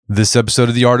This episode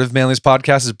of the Art of Manliness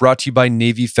podcast is brought to you by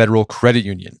Navy Federal Credit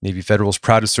Union. Navy Federal is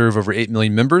proud to serve over 8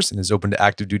 million members and is open to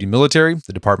active duty military,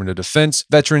 the Department of Defense,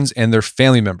 veterans, and their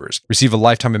family members. Receive a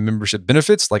lifetime of membership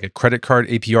benefits like a credit card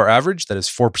APR average that is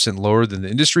 4% lower than the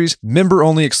industry's,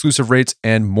 member-only exclusive rates,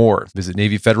 and more. Visit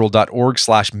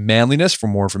NavyFederal.org/manliness for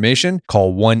more information.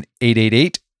 Call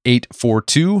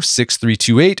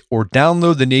 1-888-842-6328 or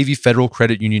download the Navy Federal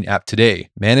Credit Union app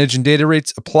today. Manage and data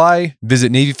rates apply.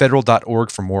 Visit NavyFederal.org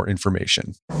for more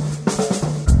information.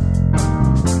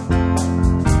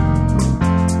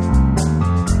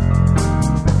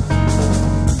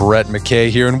 Brett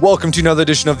McKay here, and welcome to another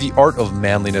edition of the Art of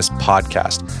Manliness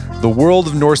podcast. The world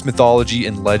of Norse mythology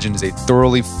and legend is a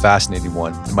thoroughly fascinating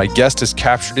one. My guest has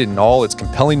captured it in all its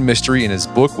compelling mystery in his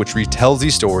book, which retells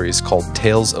these stories, called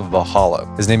Tales of Valhalla.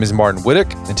 His name is Martyn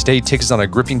Whittock, and today he takes us on a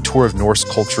gripping tour of Norse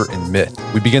culture and myth.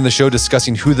 We begin the show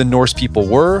discussing who the Norse people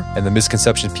were and the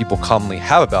misconceptions people commonly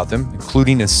have about them,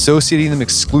 including associating them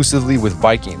exclusively with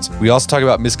Vikings. We also talk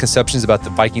about misconceptions about the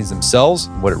Vikings themselves,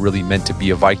 and what it really meant to be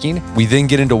a Viking. We then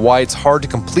get into why it's hard to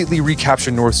completely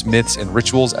recapture Norse myths and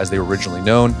rituals as they were originally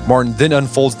known. Martyn then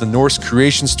unfolds the Norse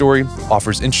creation story,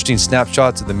 offers interesting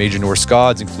snapshots of the major Norse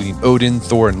gods, including Odin,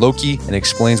 Thor, and Loki, and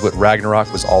explains what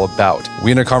Ragnarok was all about.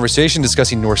 We end a conversation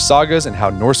discussing Norse sagas and how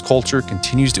Norse culture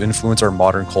continues to influence our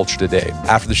modern culture today.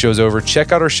 After the show's over,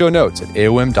 check out our show notes at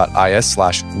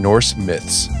aom.is/Norse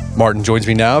myths. Martyn joins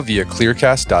me now via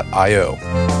clearcast.io.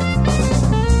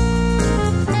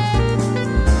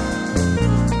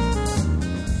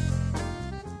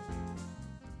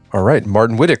 All right,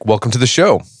 Martyn Whittock, welcome to the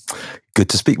show. Good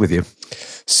to speak with you.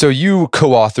 So you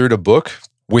co-authored a book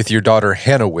with your daughter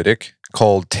Hannah Whittock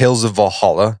called Tales of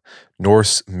Valhalla,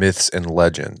 Norse Myths and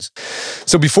Legends.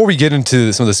 So before we get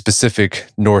into some of the specific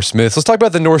Norse myths, let's talk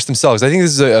about the Norse themselves. I think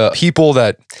this is a people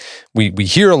that we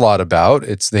hear a lot about.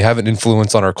 They have an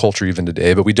influence on our culture even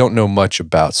today, but we don't know much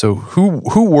about. So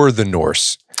who were the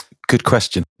Norse? Good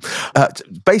question.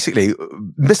 Basically,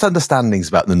 misunderstandings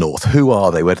about the North. Who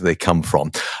are they? Where do they come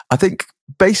from? I think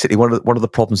basically one of the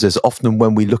problems is often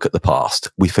when we look at the past,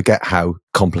 we forget how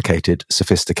complicated,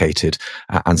 sophisticated,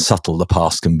 and subtle the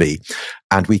past can be.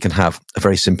 And we can have a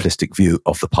very simplistic view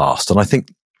of the past. And I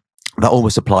think that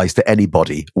almost applies to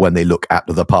anybody when they look at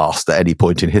the past at any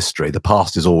point in history. The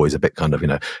past is always a bit kind of,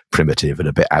 primitive and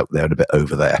a bit out there and a bit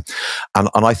over there. And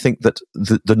I think that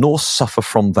the Norse suffer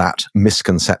from that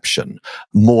misconception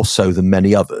more so than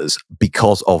many others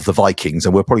because of the Vikings.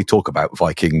 And we'll probably talk about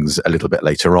Vikings a little bit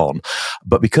later on.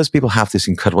 But because people have this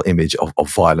incredible image of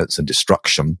violence and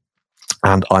destruction,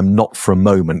 and I'm not for a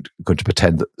moment going to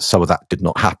pretend that some of that did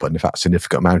not happen. In fact, a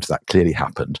significant amount of that clearly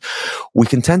happened. We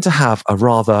can tend to have a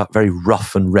rather very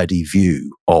rough and ready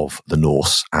view of the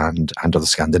Norse and of the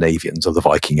Scandinavians of the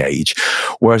Viking Age.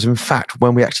 Whereas in fact,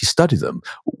 when we actually study them,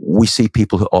 we see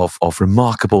people of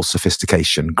remarkable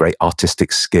sophistication, great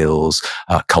artistic skills,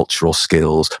 cultural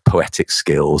skills, poetic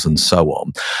skills, and so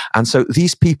on. And so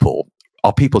these people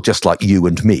are people just like you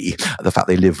and me. The fact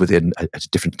they live within a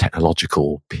different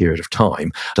technological period of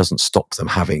time doesn't stop them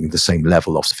having the same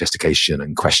level of sophistication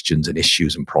and questions and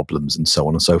issues and problems and so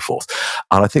on and so forth.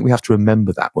 And I think we have to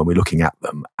remember that when we're looking at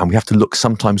them. And we have to look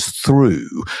sometimes through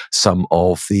some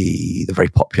of the very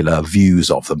popular views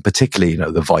of them, particularly,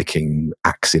 the Viking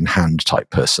axe in hand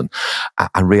type person,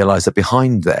 and realize that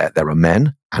behind there are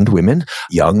men and women,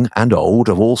 young and old,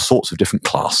 of all sorts of different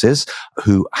classes,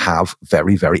 who have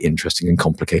very, very interesting and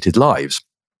complicated lives.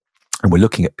 And we're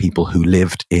looking at people who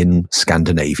lived in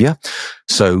Scandinavia.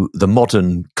 So the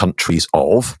modern countries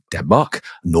of Denmark,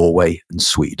 Norway, and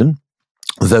Sweden,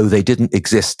 though they didn't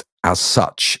exist as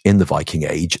such in the Viking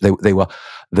Age, they were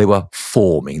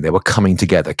forming, they were coming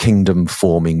together. Kingdom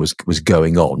forming was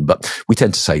going on. But we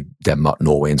tend to say Denmark,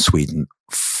 Norway, and Sweden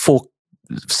for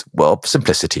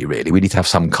simplicity, really. We need to have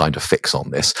some kind of fix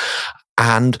on this.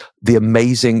 And the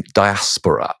amazing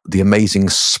diaspora, the amazing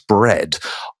spread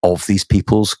of these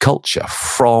people's culture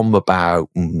from about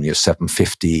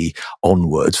 750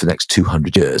 onwards for the next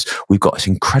 200 years. We've got this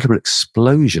incredible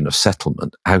explosion of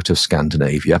settlement out of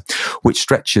Scandinavia, which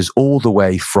stretches all the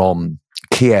way from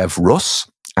Kiev,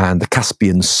 Rus, and the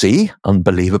Caspian Sea,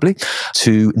 unbelievably,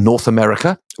 to North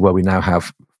America, where we now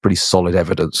have pretty solid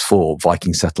evidence for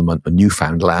Viking settlement and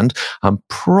Newfoundland, and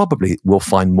probably we'll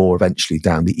find more eventually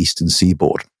down the eastern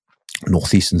seaboard,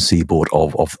 northeastern seaboard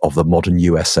of the modern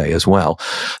USA as well.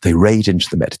 They raid into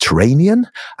the Mediterranean,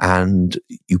 and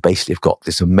you basically have got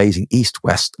this amazing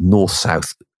east-west,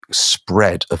 north-south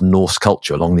spread of Norse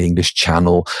culture along the English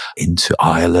Channel into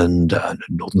Ireland,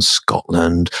 northern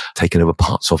Scotland, taking over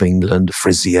parts of England,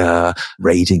 Frisia,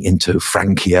 raiding into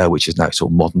Francia, which is now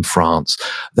sort of modern France.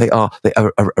 They are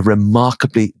a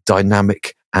remarkably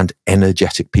dynamic and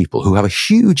energetic people who have a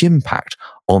huge impact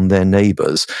on their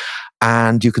neighbours.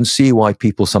 And you can see why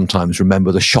people sometimes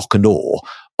remember the shock and awe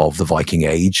of the Viking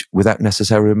Age without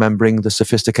necessarily remembering the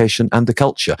sophistication and the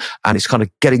culture. And it's kind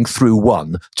of getting through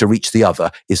one to reach the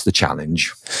other is the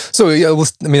challenge. So,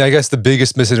 I guess the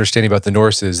biggest misunderstanding about the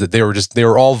Norse is that they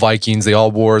were all Vikings. They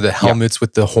all wore the helmets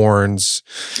with the horns,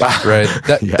 right?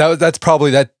 That's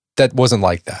probably, that wasn't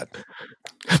like that.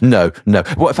 No.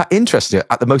 Well, in fact, interestingly,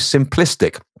 at the most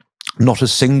simplistic, not a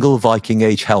single Viking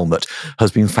Age helmet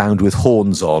has been found with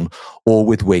horns on or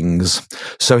with wings.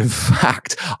 So in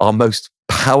fact, our most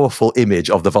powerful image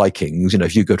of the Vikings,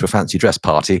 if you go to a fancy dress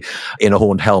party in a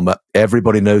horned helmet,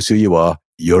 everybody knows who you are.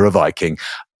 You're a Viking.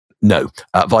 No,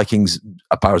 Vikings,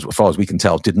 as far as we can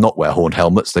tell, did not wear horned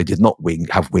helmets. They did not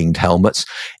have winged helmets.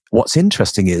 What's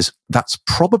interesting is that's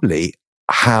probably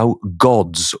how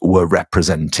gods were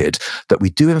represented, that we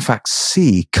do in fact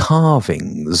see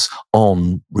carvings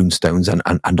on runestones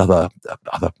and other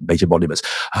major monuments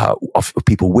of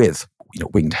people with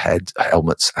winged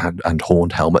helmets and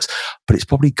horned helmets, but it's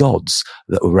probably gods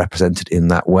that were represented in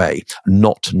that way,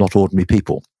 not ordinary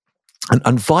people.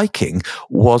 And Viking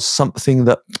was something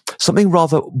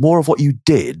rather more of what you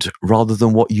did rather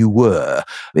than what you were.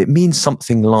 It means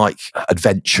something like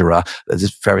adventurer.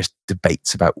 There's various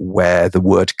debates about where the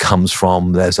word comes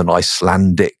from. There's an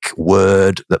Icelandic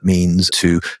word that means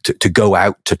to go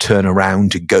out, to turn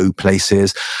around, to go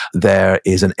places. There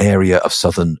is an area of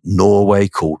southern Norway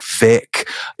called Vik.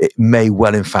 It may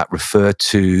well, in fact, refer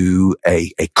to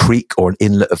a creek or an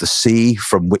inlet of the sea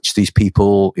from which these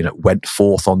people, went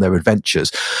forth on their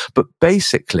adventures. But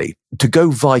basically, to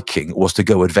go Viking was to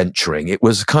go adventuring. It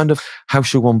was kind of, how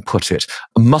should one put it,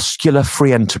 a muscular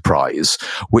free enterprise,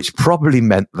 which probably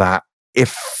meant that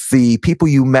if the people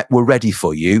you met were ready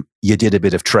for you, you did a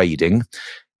bit of trading.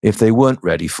 If they weren't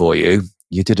ready for you,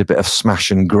 you did a bit of smash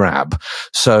and grab.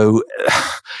 So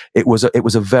it was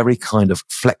a very kind of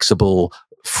flexible,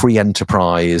 free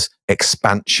enterprise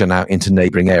expansion out into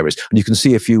neighbouring areas. And you can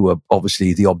see if you were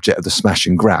obviously the object of the smash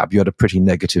and grab, you had a pretty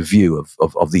negative view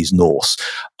of these Norse.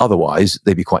 Otherwise,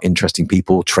 they'd be quite interesting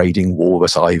people trading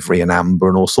walrus ivory and amber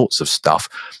and all sorts of stuff.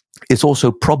 It's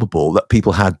also probable that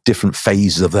people had different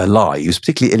phases of their lives,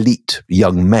 particularly elite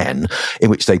young men, in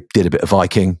which they did a bit of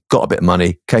Viking, got a bit of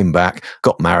money, came back,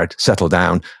 got married, settled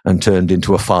down, and turned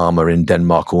into a farmer in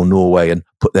Denmark or Norway and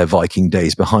put their Viking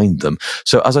days behind them.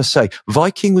 So as I say,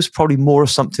 Viking was probably more of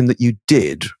something that you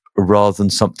did rather than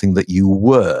something that you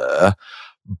were.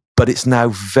 But it's now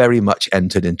very much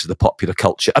entered into the popular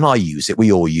culture. And I use it.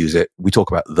 We all use it. We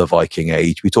talk about the Viking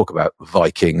Age. We talk about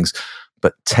Vikings.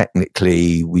 But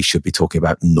technically, we should be talking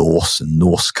about Norse and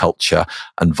Norse culture,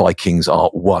 and Vikings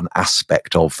are one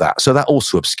aspect of that. So that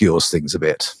also obscures things a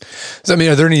bit. So,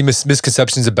 are there any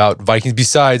misconceptions about Vikings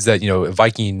besides that,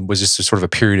 Viking was just a sort of a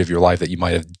period of your life that you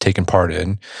might have taken part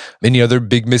in? Any other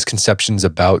big misconceptions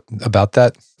about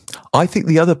that? I think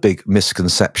the other big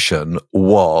misconception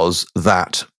was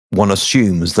that one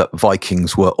assumes that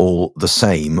Vikings were all the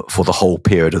same for the whole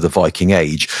period of the Viking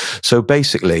Age. So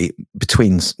basically,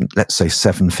 between, let's say,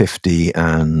 750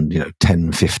 and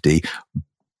 1050,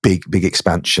 big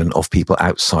expansion of people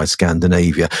outside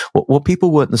Scandinavia. Well,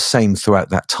 people weren't the same throughout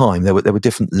that time. There were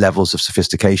different levels of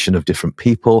sophistication of different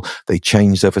people. They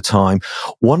changed over time.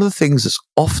 One of the things that's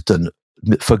often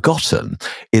forgotten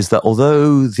is that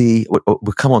although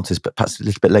we'll come on to this, but perhaps a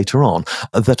little bit later on,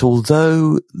 that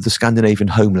although the Scandinavian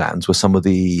homelands were some of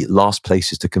the last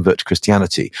places to convert to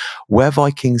Christianity, where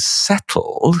Vikings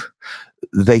settled,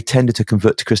 they tended to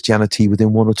convert to Christianity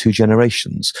within 1 or 2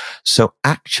 generations. So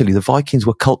actually, the Vikings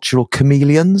were cultural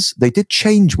chameleons. They did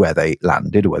change where they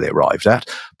landed, where they arrived at,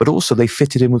 but also they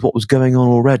fitted in with what was going on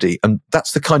already. And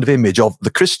that's the kind of image of the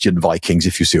Christian Vikings,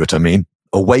 if you see what I mean,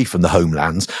 away from the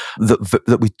homelands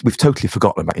that we've totally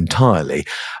forgotten about entirely.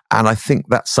 And I think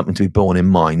that's something to be borne in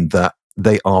mind, that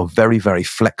they are very, very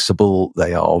flexible.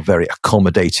 They are very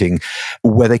accommodating.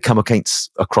 Where they come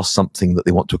across something that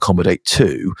they want to accommodate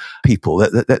to people,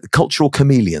 they're cultural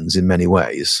chameleons in many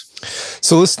ways.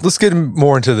 So let's get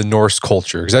more into the Norse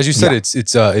culture, because as you said,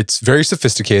 it's very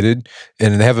sophisticated,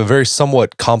 and they have a very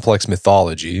somewhat complex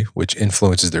mythology which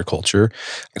influences their culture.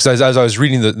 Because as I was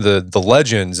reading the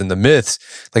legends and the myths,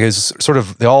 like it's sort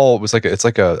of it's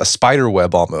like a spider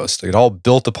web almost. Like it all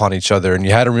built upon each other, and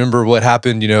you had to remember what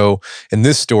happened, in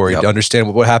this story to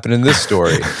understand what happened in this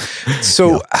story.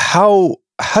 So how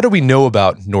how do we know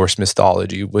about Norse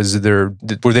mythology? Were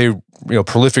they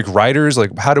prolific writers?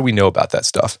 Like, how do we know about that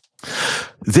stuff?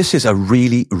 This is a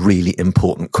really, really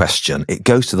important question. It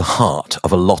goes to the heart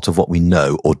of a lot of what we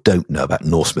know or don't know about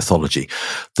Norse mythology.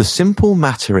 The simple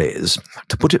matter is,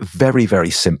 to put it very, very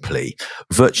simply,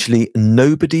 virtually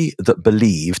nobody that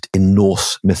believed in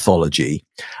Norse mythology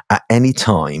at any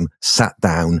time sat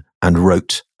down and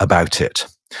wrote about it.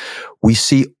 We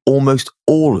see almost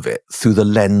all of it through the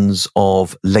lens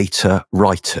of later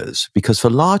writers, because for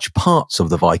large parts of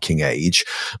the Viking Age,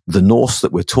 the Norse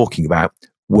that we're talking about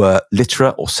were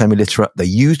literate or semi-literate. They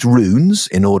used runes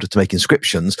in order to make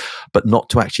inscriptions, but not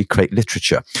to actually create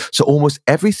literature. So almost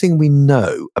everything we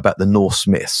know about the Norse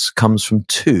myths comes from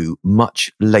two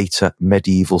much later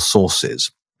medieval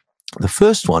sources. The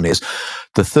first one is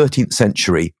the 13th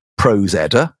century Prose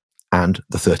Edda and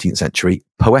the 13th century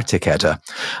Poetic Edda.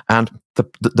 And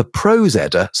the Prose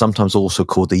Edda, sometimes also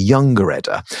called the Younger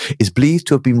Edda, is believed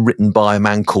to have been written by a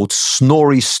man called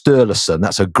Snorri Sturluson.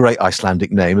 That's a great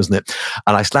Icelandic name, isn't it?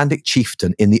 An Icelandic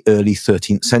chieftain in the early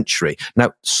 13th century.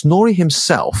 Now, Snorri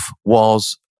himself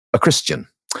was a Christian.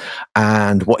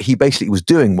 And what he basically was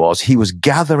doing was he was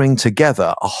gathering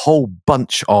together a whole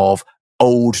bunch of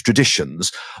old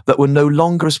traditions that were no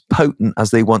longer as potent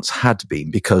as they once had been,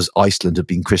 because Iceland had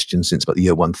been Christian since about the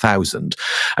year 1000.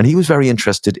 And he was very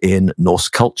interested in Norse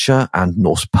culture and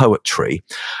Norse poetry.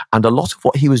 And a lot of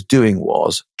what he was doing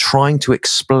was trying to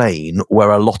explain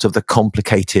where a lot of the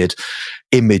complicated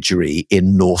imagery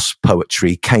in Norse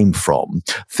poetry came from.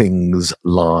 Things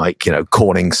like,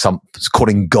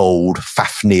 calling gold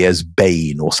Fafnir's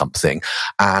bane or something.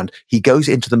 And he goes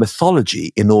into the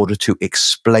mythology in order to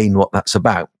explain what that's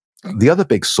about. The other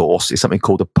big source is something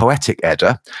called the Poetic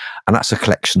Edda, and that's a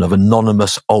collection of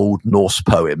anonymous old Norse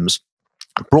poems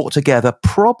brought together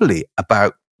probably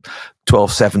about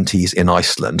 1270s in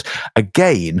Iceland,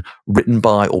 again written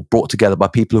by or brought together by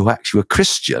people who actually were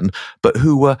Christian, but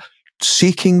who were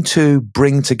seeking to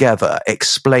bring together,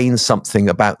 explain something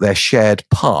about their shared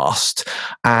past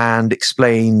and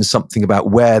explain something about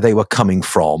where they were coming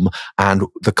from and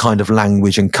the kind of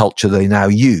language and culture they now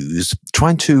use,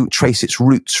 trying to trace its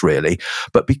roots, really.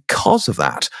 But because of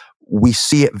that, we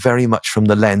see it very much from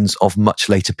the lens of much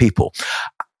later people.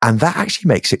 And that actually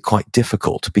makes it quite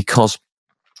difficult, because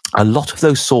a lot of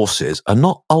those sources are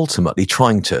not ultimately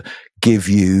trying to give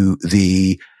you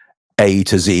the A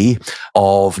to Z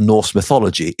of Norse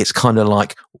mythology. It's kind of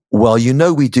like, well,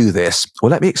 we do this. Well,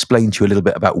 let me explain to you a little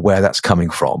bit about where that's coming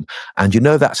from. And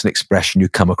that's an expression you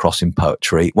come across in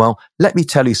poetry. Well, let me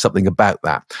tell you something about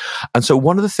that. And so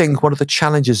one of the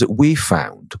challenges that we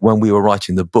found when we were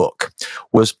writing the book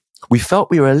was we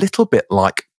felt we were a little bit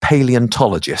like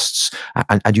paleontologists,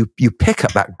 and you pick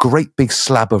up that great big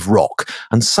slab of rock,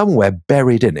 and somewhere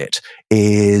buried in it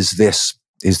is this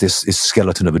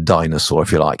skeleton of a dinosaur,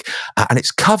 if you like. And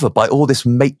it's covered by all this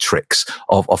matrix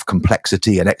of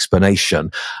complexity and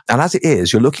explanation. And as it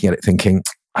is, you're looking at it thinking,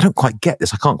 I don't quite get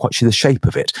this. I can't quite see the shape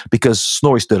of it, because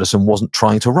Snorri Sturluson wasn't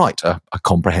trying to write a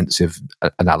comprehensive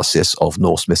analysis of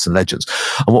Norse myths and legends.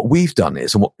 And what we've done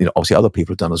is, and what obviously other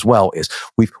people have done as well, is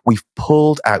we've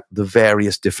pulled out the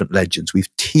various different legends.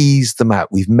 We've teased them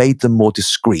out. We've made them more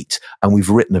discreet, and we've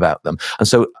written about them. And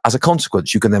so as a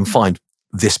consequence, you can then find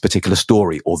this particular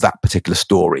story or that particular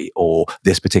story or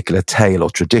this particular tale or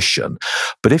tradition.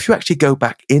 But if you actually go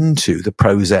back into the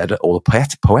Prose Edda or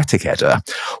the Poetic Edda,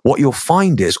 what you'll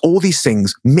find is all these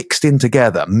things mixed in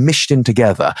together, mished in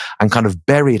together, and kind of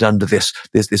buried under this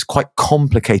quite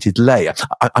complicated layer.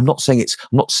 I'm not saying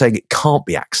it can't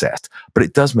be accessed, but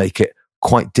it does make it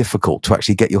quite difficult to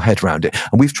actually get your head around it.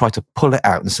 And we've tried to pull it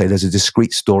out and say there's a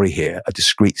discrete story here, a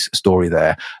discrete story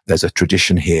there, there's a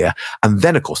tradition here. And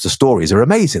then, of course, the stories are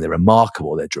amazing. They're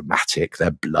remarkable. They're dramatic.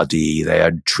 They're bloody. They're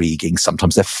intriguing.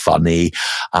 Sometimes they're funny.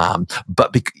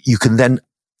 But you can then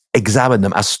examine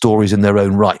them as stories in their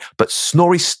own right. But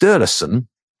Snorri Sturluson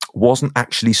wasn't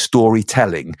actually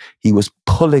storytelling. He was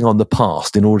pulling on the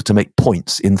past in order to make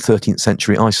points in 13th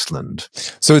century Iceland.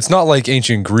 So it's not like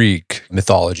ancient Greek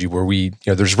mythology where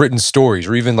there's written stories,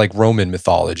 or even like Roman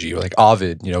mythology, or like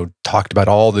Ovid, talked about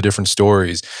all the different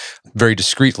stories very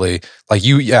discreetly. Like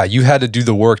you had to do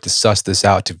the work to suss this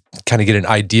out, to kind of get an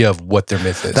idea of what their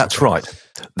myth is. That's right.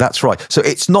 That's right. So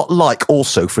it's not like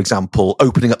also, for example,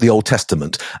 opening up the Old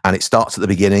Testament and it starts at the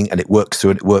beginning and it works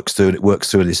through and it works through and it works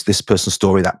through, and it's this person's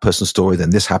story, that person's story, then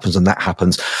this happens and that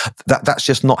happens. That's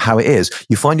just not how it is.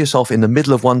 You find yourself in the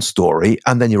middle of one story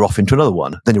and then you're off into another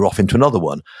one, then you're off into another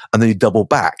one, and then you double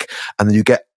back, and then you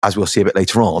get as we'll see a bit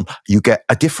later on, you get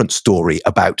a different story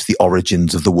about the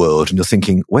origins of the world. And you're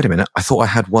thinking, wait a minute, I thought I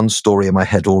had one story in my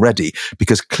head already,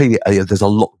 because clearly there's a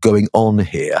lot going on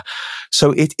here.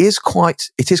 So it is quite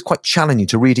challenging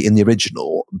to read it in the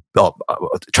original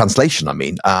translation,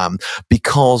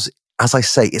 because, as I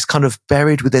say, it's kind of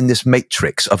buried within this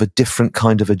matrix of a different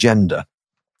kind of agenda.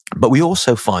 But we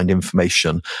also find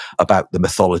information about the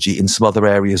mythology in some other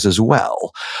areas as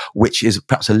well, which is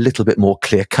perhaps a little bit more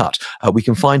clear cut. We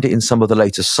can find it in some of the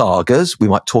later sagas. We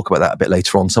might talk about that a bit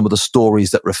later on. Some of the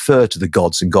stories that refer to the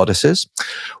gods and goddesses.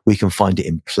 We can find it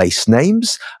in place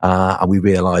names. And we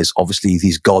realize, obviously,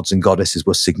 these gods and goddesses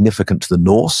were significant to the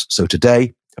Norse. So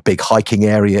today, a big hiking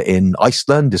area in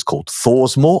Iceland is called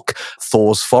Thorsmork,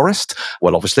 Thor's Forest.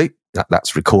 Well, obviously,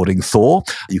 that's recording Thor.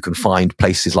 You can find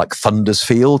places like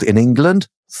Thundersfield in England,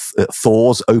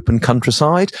 Thor's open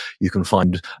countryside. You can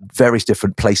find various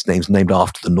different place names named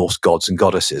after the Norse gods and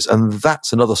goddesses. And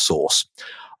that's another source.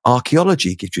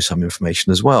 Archaeology gives you some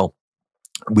information as well.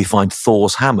 We find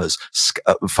Thor's hammers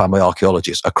found by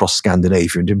archaeologists across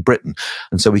Scandinavia and in Britain.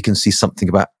 And so we can see something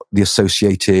about the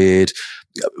associated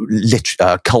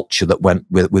culture that went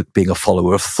with being a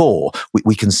follower of Thor.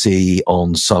 We can see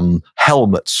on some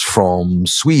helmets from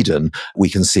Sweden, we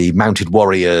can see mounted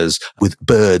warriors with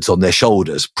birds on their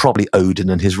shoulders, probably Odin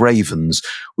and his ravens.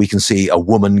 We can see a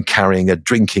woman carrying a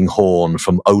drinking horn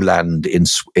from Åland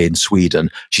in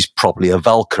Sweden. She's probably a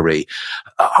Valkyrie.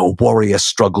 A warrior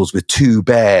struggles with two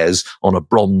bears on a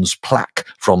bronze plaque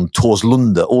from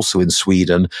Torslunda, also in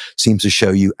Sweden, seems to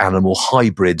show you animal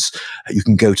hybrids. You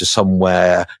can go to somewhere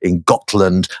in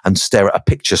Gotland and stare at a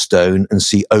picture stone and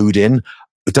see Odin.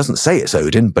 It doesn't say it's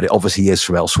Odin, but it obviously is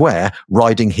from elsewhere,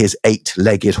 riding his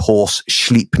 8-legged horse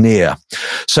Sleipnir.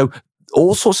 So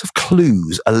all sorts of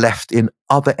clues are left in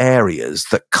other areas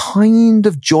that kind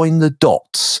of join the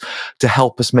dots to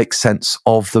help us make sense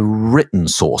of the written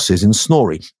sources in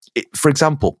Snorri. For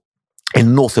example,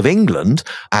 in north of England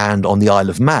and on the Isle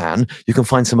of Man, you can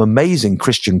find some amazing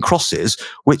Christian crosses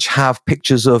which have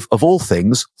pictures of all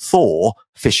things, Thor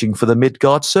fishing for the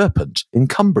Midgard serpent in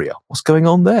Cumbria. What's going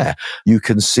on there? You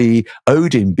can see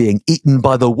Odin being eaten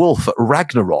by the wolf at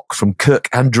Ragnarok from Kirk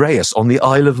Andreas on the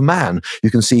Isle of Man.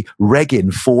 You can see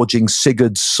Regin forging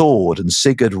Sigurd's sword and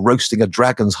Sigurd roasting a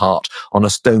dragon's heart on a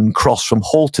stone cross from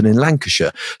Halton in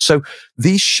Lancashire. So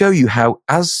these show you how,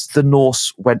 as the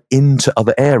Norse went into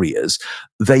other areas,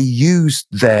 they used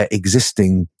their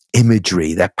existing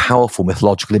imagery, their powerful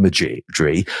mythological imagery,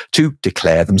 to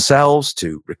declare themselves,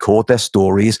 to record their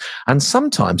stories, and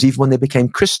sometimes, even when they became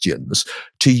Christians,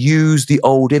 to use the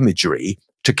old imagery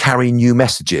to carry new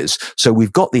messages. So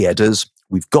we've got the Eddas,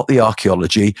 we've got the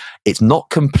archaeology. It's not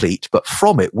complete, but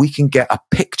from it, we can get a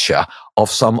picture of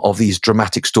some of these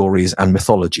dramatic stories and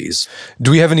mythologies.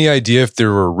 Do we have any idea if there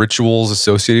were rituals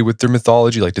associated with their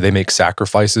mythology? Like, do they make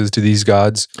sacrifices to these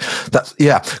gods?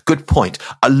 Good point.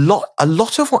 A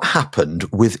lot of what happened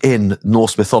within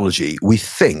Norse mythology, we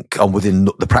think, and within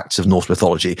the practice of Norse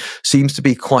mythology, seems to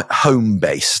be quite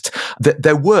home-based.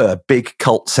 There were big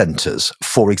cult centers.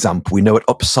 For example, we know at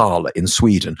Uppsala in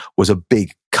Sweden was a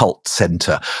big cult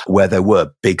center where there were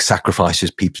big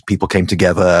sacrifices. People came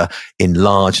together in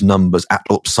large numbers at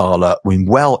Uppsala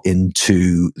well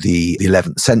into the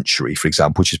 11th century, for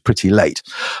example, which is pretty late.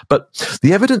 But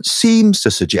the evidence seems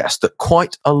to suggest that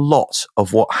quite a lot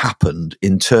of what happened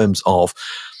in terms of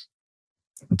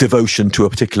devotion to a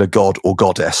particular god or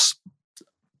goddess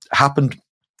happened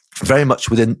very much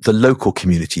within the local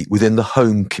community, within the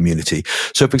home community.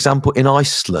 So, for example, in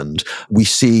Iceland, we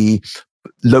see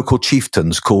local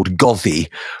chieftains called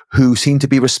Gothi, who seem to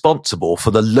be responsible for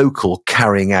the local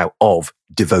carrying out of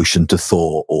devotion to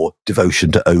Thor or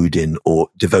devotion to Odin or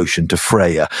devotion to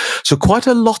Freya. So quite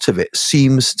a lot of it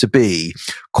seems to be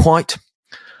quite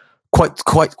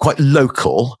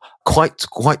local,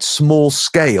 quite small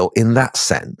scale in that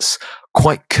sense,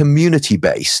 quite community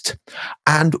based,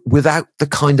 and without the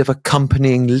kind of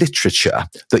accompanying literature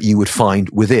that you would find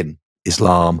within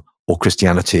Islam or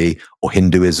Christianity or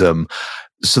Hinduism.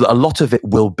 So that a lot of it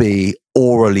will be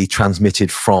orally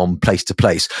transmitted from place to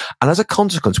place. And as a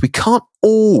consequence, we can't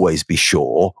always be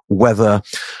sure whether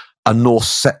a Norse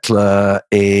settler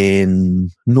in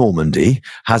Normandy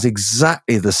has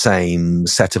exactly the same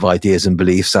set of ideas and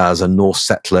beliefs as a Norse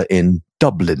settler in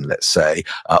Dublin, let's say,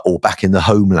 or back in the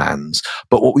homelands.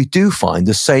 But what we do find,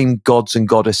 the same gods and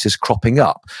goddesses cropping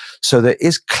up. So there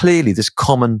is clearly this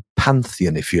common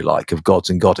pantheon, if you like, of gods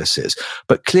and goddesses.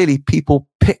 But clearly people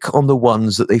pick on the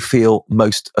ones that they feel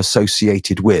most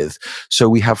associated with. So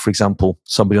we have, for example,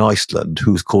 somebody in Iceland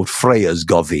who's called Freyja's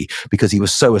Gothi because he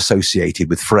was so associated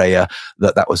with Freyja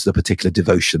that was the particular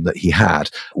devotion that he had.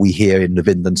 We hear in the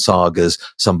Vinland sagas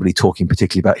somebody talking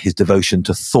particularly about his devotion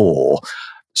to Thor.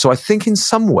 So I think in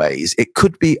some ways it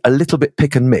could be a little bit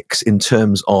pick and mix in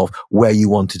terms of where you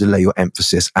wanted to lay your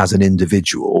emphasis as an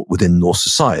individual within Norse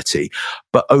society.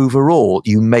 But overall,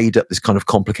 you made up this kind of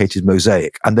complicated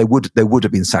mosaic, and there would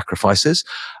have been sacrifices.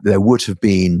 There would have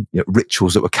been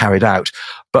rituals that were carried out.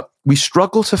 But we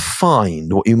struggle to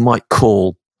find what you might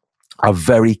call a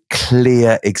very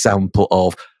clear example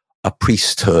of a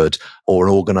priesthood or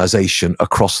an organization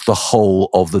across the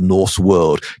whole of the Norse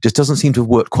world. Just doesn't seem to have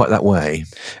worked quite that way.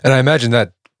 And I imagine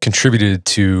that contributed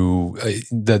to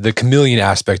the chameleon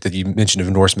aspect that you mentioned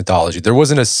of Norse mythology. There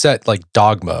wasn't a set like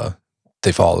dogma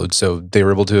they followed, so they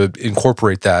were able to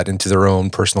incorporate that into their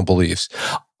own personal beliefs.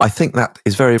 I think that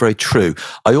is very, very true.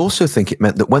 I also think it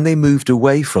meant that when they moved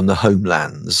away from the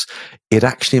homelands, it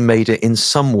actually made it in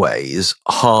some ways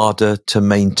harder to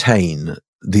maintain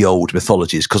the old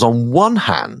mythologies. Because on one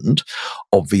hand,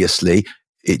 obviously,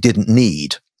 it didn't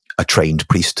need a trained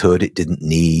priesthood. It didn't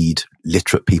need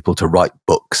literate people to write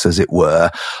books, as it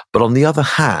were. But on the other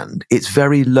hand, its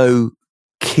very low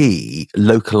key,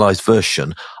 localized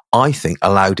version, I think,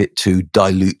 allowed it to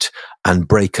dilute and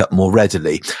break up more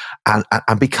readily and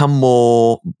become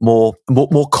more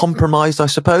compromised, I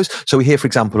suppose. So we hear, for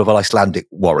example, of an Icelandic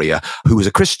warrior who was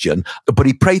a Christian, but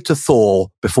he prayed to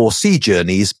Thor before sea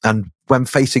journeys and when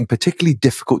facing particularly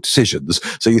difficult decisions.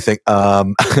 So you think,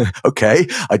 okay,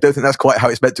 I don't think that's quite how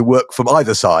it's meant to work from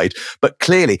either side. But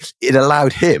clearly it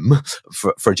allowed him,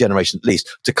 for a generation at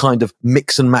least, to kind of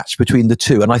mix and match between the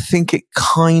two. And I think it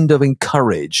kind of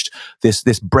encouraged this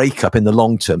breakup in the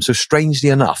long term. So strangely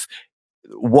enough,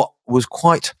 what was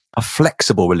quite a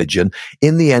flexible religion,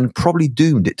 in the end, probably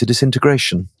doomed it to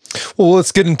disintegration. Well,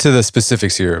 let's get into the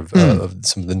specifics here of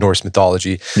some of the Norse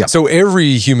mythology. Yeah. So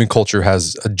every human culture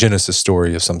has a Genesis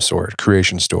story of some sort,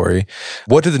 creation story.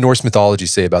 What did the Norse mythology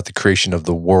say about the creation of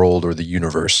the world or the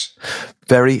universe?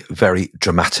 Very, very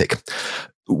dramatic.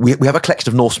 We have a collection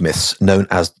of Norse myths known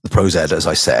as the Prose Edda, as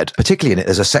I said. Particularly in it,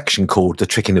 there's a section called The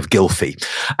Tricking of Gylfi.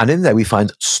 And in there we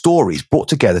find stories brought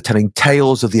together telling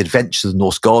tales of the adventures of the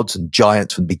Norse gods and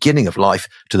giants from the beginning of life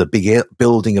to the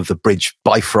building of the bridge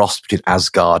Bifrost between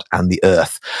Asgard and the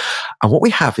earth. And what we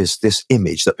have is this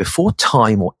image that before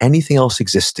time or anything else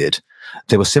existed,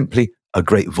 there was simply a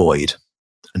great void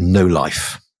and no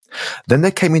life. Then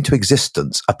there came into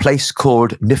existence a place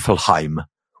called Niflheim,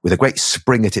 with a great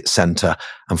spring at its centre,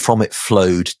 and from it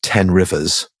flowed 10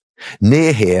 rivers.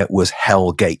 Near here was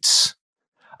Hell Gates.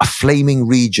 A flaming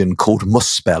region called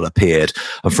Muspel appeared,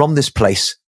 and from this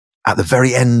place, at the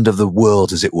very end of the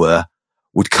world, as it were,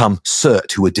 would come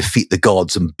Surt, who would defeat the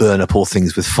gods and burn up all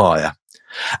things with fire.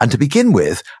 And to begin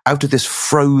with, out of this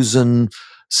frozen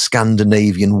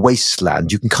Scandinavian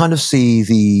wasteland, you can kind of see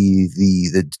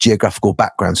the geographical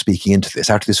background speaking into this.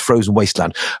 Out of this frozen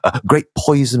wasteland, great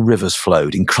poison rivers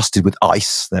flowed, encrusted with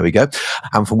ice, there we go,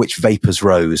 and from which vapours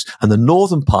rose. And the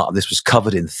northern part of this was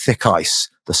covered in thick ice.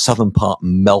 The southern part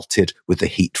melted with the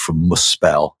heat from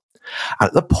Muspel. And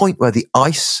at the point where the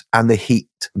ice and the heat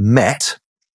met,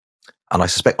 and I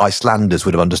suspect Icelanders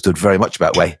would have understood very much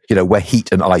about where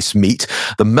heat and ice meet,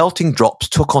 the melting drops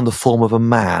took on the form of a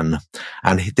man.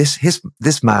 And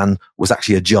this man was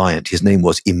actually a giant. His name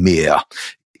was Ymir.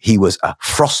 He was a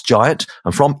frost giant,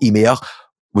 and from Ymir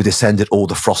were descended all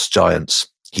the frost giants.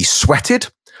 He sweated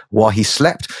while he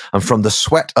slept, and from the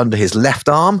sweat under his left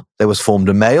arm, there was formed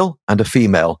a male and a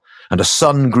female. And a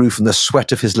son grew from the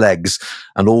sweat of his legs,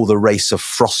 and all the race of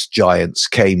frost giants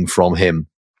came from him.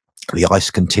 The ice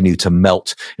continued to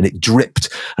melt, and it dripped,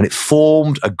 and it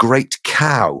formed a great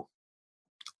cow,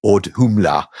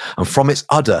 Odhumla, and from its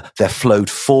udder there flowed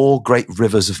 4 great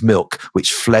rivers of milk,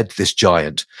 which fled this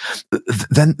giant.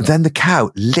 Then the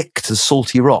cow licked the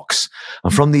salty rocks,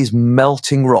 and from these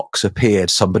melting rocks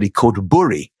appeared somebody called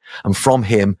Buri, and from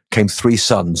him came 3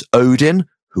 sons, Odin,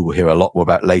 who we'll hear a lot more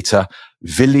about later,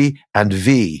 Vili, and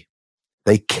Vi.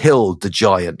 They killed the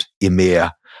giant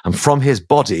Ymir, and from his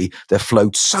body there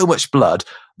flowed so much blood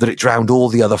that it drowned all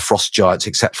the other frost giants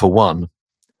except for one.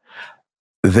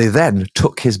 They then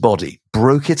took his body,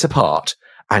 broke it apart,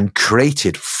 and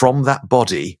created from that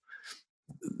body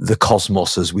the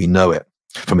cosmos as we know it.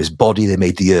 From his body, they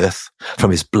made the earth.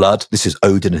 From his blood, this is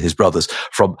Odin and his brothers.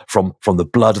 From the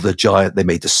blood of the giant, they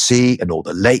made the sea and all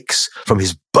the lakes. From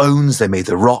his bones, they made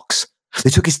the rocks. They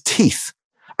took his teeth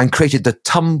and created the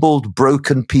tumbled,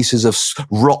 broken pieces of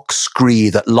rock scree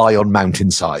that lie on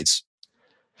mountainsides.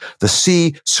 The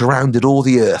sea surrounded all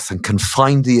the earth and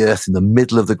confined the earth in the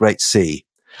middle of the great sea.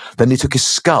 Then they took his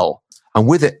skull, and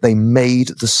with it they made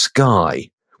the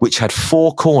sky, which had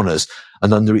 4 corners,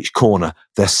 and under each corner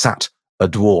there sat a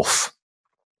dwarf.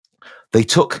 They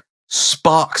took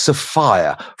sparks of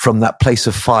fire from that place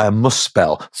of fire,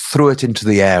 Muspel, threw it into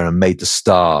the air and made the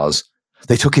stars.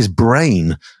 They took his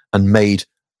brain and made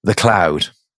the cloud.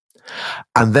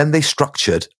 And then they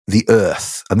structured the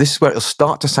earth. And this is where it'll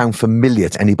start to sound familiar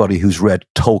to anybody who's read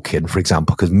Tolkien, for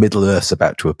example, because Middle Earth's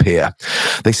about to appear.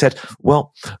 They said,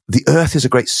 well, the earth is a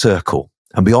great circle,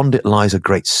 and beyond it lies a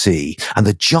great sea, and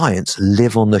the giants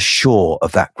live on the shore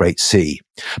of that great sea.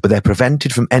 But they're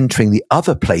prevented from entering the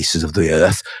other places of the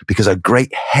earth because a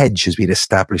great hedge has been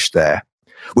established there,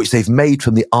 which they've made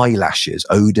from the eyelashes,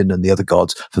 Odin and the other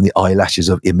gods, from the eyelashes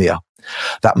of Ymir.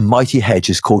 That mighty hedge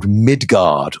is called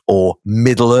Midgard, or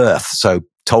Middle Earth. So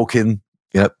Tolkien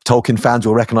fans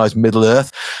will recognize Middle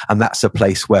Earth, and that's a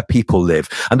place where people live.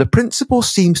 And the principle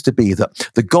seems to be that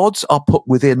the gods are put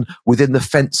within the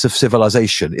fence of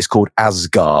civilization. It's called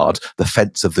Asgard, the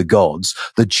fence of the gods.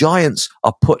 The giants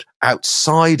are put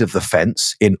outside of the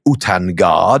fence in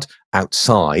Utangard,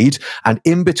 outside, and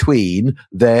in between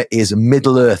there is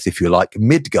Middle Earth, if you like,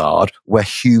 Midgard, where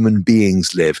human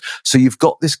beings live. So you've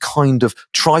got this kind of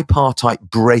tripartite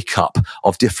breakup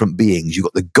of different beings. You've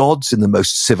got the gods in the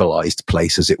most civilized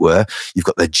place, as it were. You've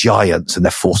got the giants and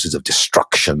their forces of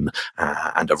destruction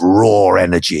and of raw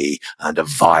energy and of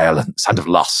violence and of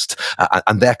lust,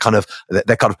 and they're kind of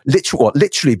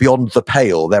literally beyond the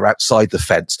pale. They're outside the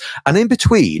fence, and in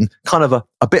between, kind of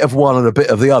a bit of one and a bit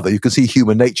of the other. You can see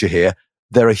human nature here.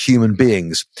 There are human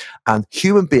beings, and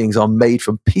human beings are made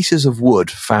from pieces of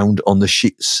wood found on the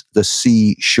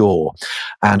sea shore.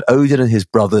 And Odin and his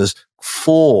brothers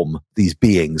form these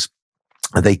beings.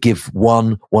 And they give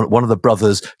one of the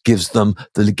brothers gives them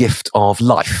the gift of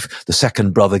life. The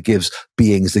second brother gives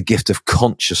beings the gift of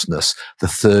consciousness. The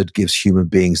third gives human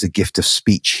beings the gift of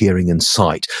speech, hearing, and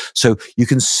sight. So you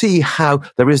can see how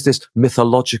there is this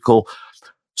mythological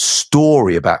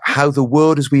story about how the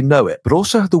world as we know it, but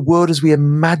also how the world as we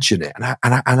imagine it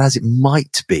and as it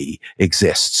might be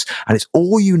exists. And it's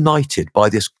all united by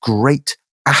this great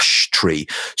ash tree.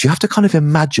 So you have to kind of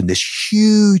imagine this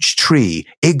huge tree,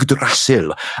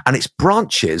 Yggdrasil, and its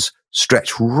branches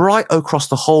stretch right across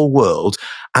the whole world,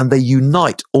 and they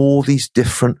unite all these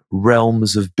different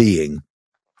realms of being.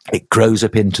 It grows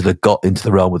up into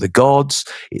the realm of the gods.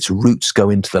 Its roots go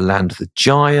into the land of the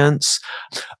giants.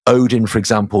 Odin, for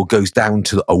example, goes down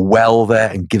to a well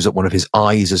there and gives up one of his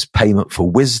eyes as payment for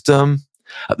wisdom.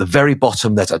 At the very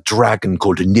bottom, there's a dragon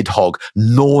called a Nidhogg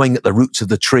gnawing at the roots of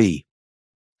the tree.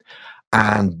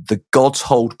 And the gods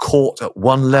hold court at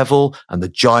one level, and the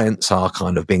giants are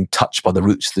kind of being touched by the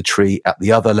roots of the tree at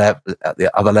the other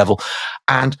level.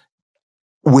 And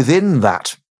within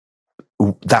that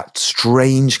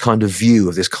strange kind of view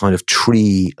of this kind of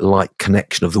tree-like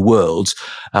connection of the worlds,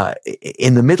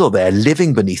 in the middle there,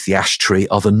 living beneath the ash tree,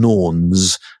 are the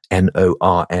Norns,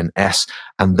 Norns,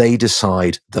 and they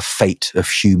decide the fate of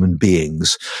human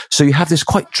beings. So you have this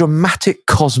quite dramatic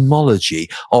cosmology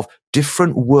of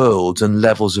different worlds and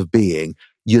levels of being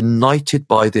united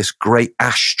by this great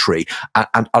ash tree.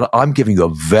 And I'm giving you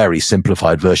a very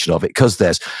simplified version of it, because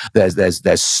there's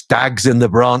stags in the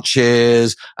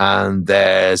branches, and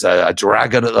there's a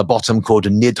dragon at the bottom called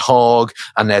a Nidhogg,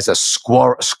 and there's a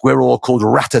squirrel called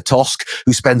Ratatosk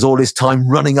who spends all his time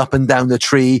running up and down the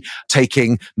tree,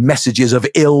 taking messages of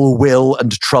ill will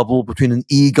and trouble between an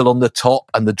eagle on the top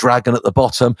and the dragon at the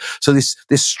bottom. So this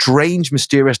strange,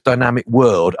 mysterious, dynamic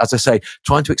world, as I say,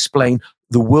 trying to explain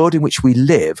the world in which we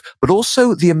live, but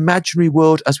also the imaginary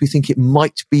world as we think it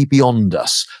might be beyond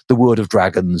us. The world of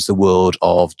dragons, the world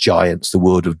of giants, the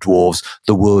world of dwarves,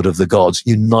 the world of the gods,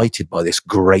 united by this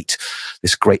great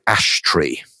ash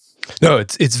tree. No,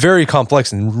 it's very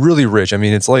complex and really rich. I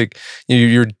mean, it's like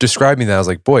you're describing that. I was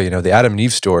like, boy, the Adam and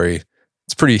Eve story.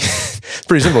 It's pretty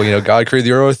simple. God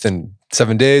created the earth in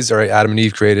 7 days. All right, Adam and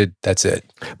Eve created. That's it.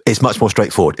 It's much more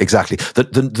straightforward. Exactly.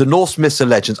 The Norse myths and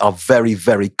legends are very,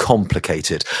 very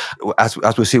complicated. As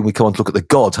we'll see when we come on to look at the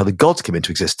gods, how the gods came into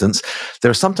existence,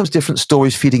 there are sometimes different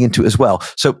stories feeding into it as well.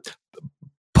 So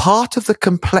part of the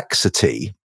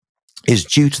complexity is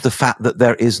due to the fact that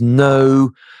there is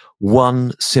no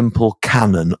one simple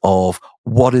canon of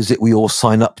what is it we all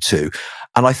sign up to.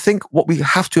 And I think what we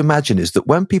have to imagine is that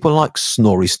when people like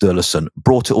Snorri Sturluson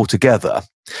brought it all together,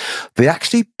 they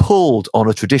actually pulled on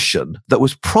a tradition that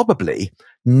was probably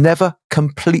never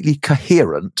completely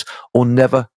coherent or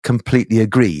never completely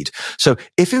agreed. So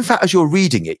if in fact, as you're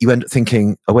reading it, you end up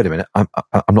thinking, oh, wait a minute, I'm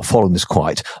not following this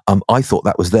quite. I thought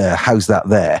that was there. How's that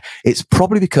there? It's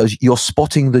probably because you're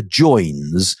spotting the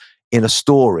joins in a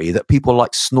story that people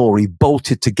like Snorri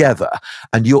bolted together,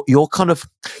 and you're kind of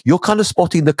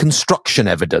spotting the construction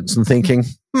evidence and thinking,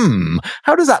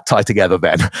 how does that tie together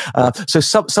then? So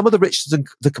some of the richness and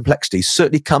the complexity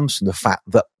certainly comes from the fact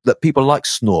that people like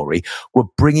Snorri were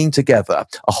bringing together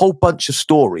a whole bunch of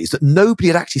stories that nobody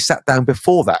had actually sat down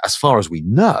before that, as far as we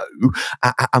know,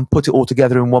 and put it all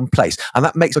together in one place. And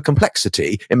that makes for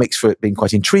complexity. It makes for it being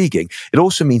quite intriguing. It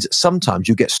also means that sometimes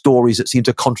you get stories that seem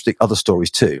to contradict other stories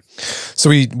too. So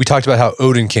we talked about how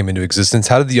Odin came into existence.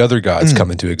 How did the other gods come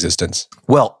into existence?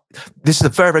 Well, this is a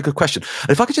very, very good question. And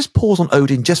if I could just pause on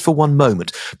Odin just for one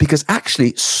moment, because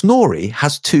actually Snorri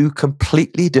has two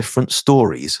completely different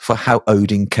stories for how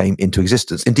Odin came into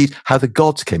existence. Indeed, how the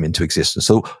gods came into existence.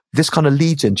 So this kind of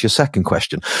leads into your second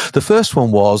question. The first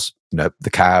one was, the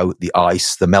cow, the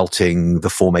ice, the melting, the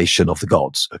formation of the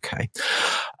gods. Okay.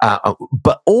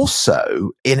 But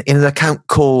also in an account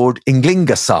called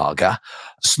Ynglinga Saga,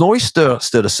 Snorri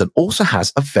Sturluson also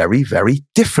has a very, very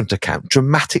different account,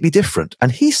 dramatically different.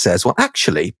 And he says, well,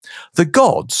 actually, the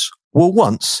gods were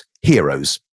once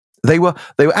heroes. They were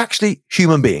actually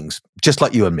human beings, just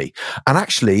like you and me. And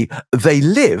actually, they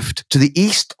lived to the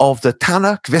east of the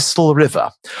Tana-Kvistel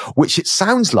River, which it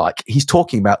sounds like he's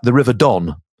talking about the River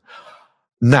Don.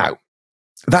 Now,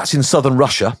 that's in southern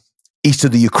Russia, east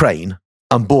of the Ukraine,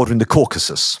 and bordering the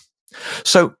Caucasus.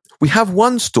 So we have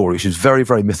one story which is very,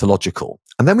 very mythological.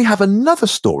 And then we have another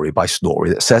story by Snorri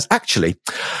that says, actually,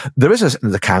 there is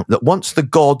an account that once the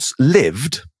gods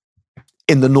lived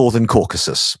in the northern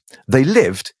Caucasus, they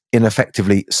lived in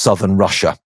effectively southern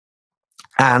Russia.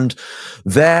 And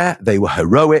there they were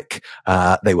heroic,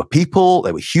 they were people,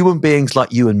 they were human beings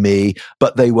like you and me,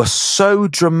 but they were so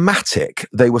dramatic,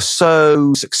 they were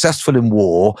so successful in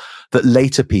war that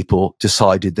later people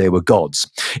decided they were gods.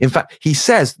 In fact, he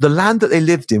says the land that they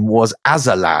lived in was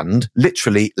Asaland,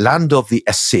 literally land of the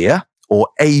Aesir, or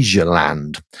Asia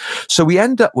land. So we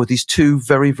end up with these two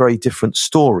very, very different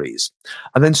stories.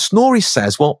 And then Snorri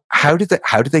says, well, how did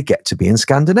they get to be in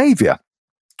Scandinavia?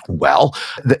 Well,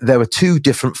 there were two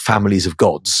different families of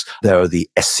gods. There are the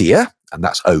Aesir, and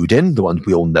that's Odin, the one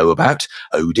we all know about.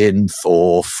 Odin,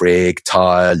 Thor, Frigg,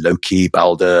 Tyr, Loki,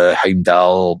 Balder,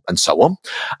 Heimdall, and so on.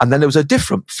 And then there was a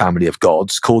different family of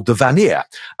gods called the Vanir.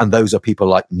 And those are people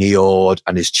like Njord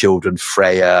and his children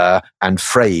Freya and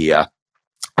Freyja.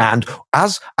 And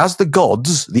as the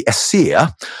gods, the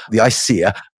Aesir,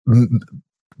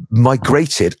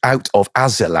 migrated out of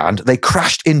Asaland, they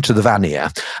crashed into the Vanir,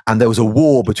 and there was a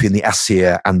war between the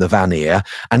Aesir and the Vanir.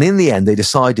 And in the end, they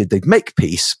decided they'd make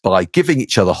peace by giving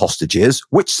each other hostages,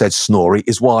 which, said Snorri,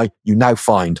 is why you now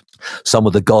find some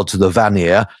of the gods of the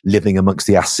Vanir living amongst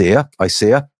the Aesir,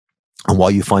 and why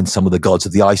you find some of the gods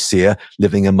of the Aesir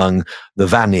living among the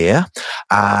Vanir.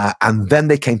 And then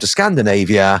they came to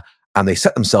Scandinavia, and they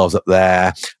set themselves up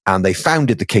there, and they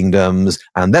founded the kingdoms,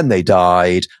 and then they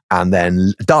died, and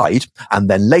then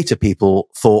later people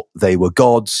thought they were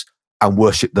gods and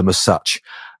worshipped them as such.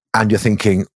 And you're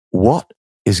thinking, what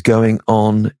is going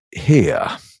on here?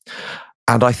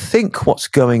 And I think what's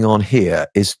going on here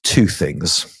is two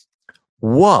things.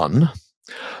 One,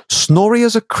 Snorri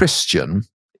as a Christian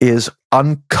is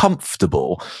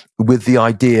uncomfortable with the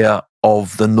idea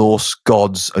of the Norse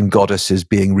gods and goddesses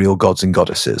being real gods and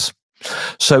goddesses.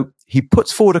 So he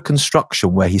puts forward a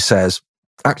construction where he says,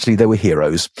 actually, they were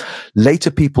heroes. Later,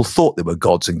 people thought they were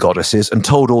gods and goddesses and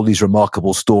told all these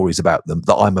remarkable stories about them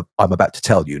that I'm about to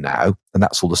tell you now. And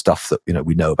that's all the stuff that,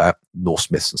 we know about Norse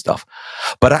myths and stuff.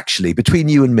 But actually, between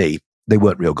you and me, they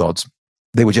weren't real gods.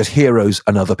 They were just heroes,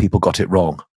 and other people got it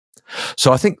wrong.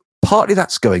 So I think partly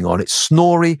that's going on. It's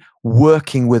Snorri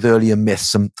working with earlier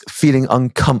myths and feeling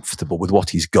uncomfortable with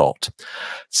what he's got.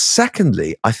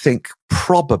 Secondly, I think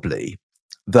probably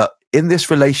that in this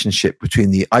relationship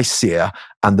between the Aesir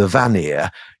and the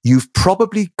Vanir, you've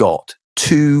probably got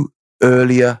two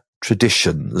earlier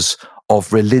traditions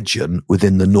of religion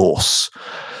within the Norse.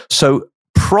 So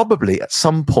probably at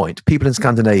some point, people in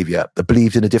Scandinavia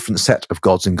believed in a different set of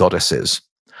gods and goddesses.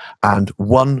 And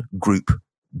one group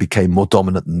became more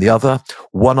dominant than the other.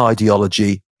 One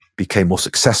ideology became more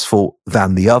successful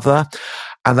than the other.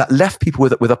 And that left people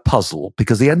with a puzzle,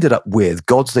 because they ended up with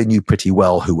gods they knew pretty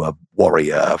well who were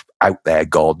warrior, out there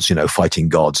gods, fighting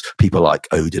gods, people like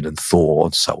Odin and Thor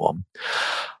and so on.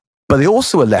 But they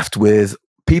also were left with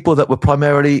people that were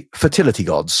primarily fertility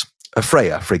gods,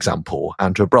 Freya, for example,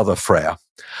 and her brother Freya.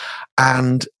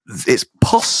 And it's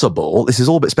possible, this is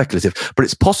all a bit speculative, but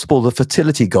it's possible the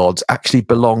fertility gods actually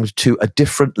belonged to a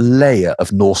different layer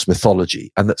of Norse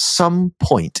mythology. And at some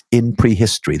point in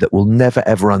prehistory that will never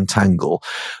ever untangle,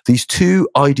 these two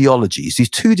ideologies, these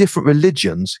two different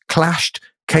religions clashed,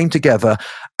 came together,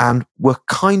 and were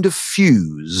kind of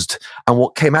fused. And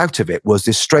what came out of it was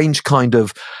this strange kind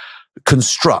of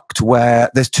construct where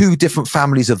there's two different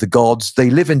families of the gods. They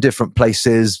live in different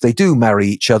places. They do marry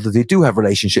each other. They do have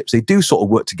relationships. They do sort of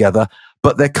work together,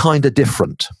 but they're kind of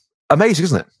different. Amazing,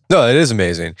 isn't it? No, it is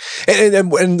amazing.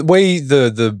 And the way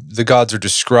the gods are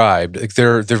described, like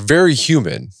they're very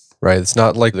human, right? It's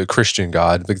not like the Christian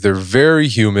god. Like they're very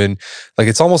human. Like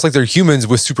it's almost like they're humans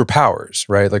with superpowers,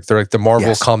 right? Like they're like the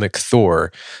Marvel comic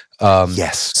Thor.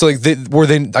 Yes. So like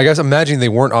I guess imagining they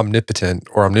weren't omnipotent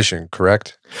or omniscient,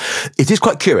 correct? It is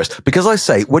quite curious because I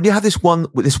say when you have this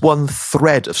one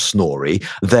thread of Snorri,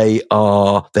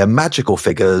 they're magical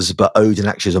figures, but Odin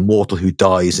actually is a mortal who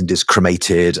dies and is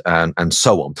cremated and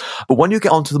so on. But when you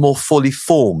get onto the more fully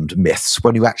formed myths,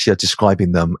 when you actually are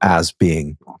describing them as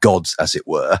being gods, as it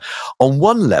were, on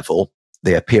one level,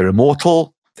 they appear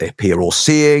immortal. They appear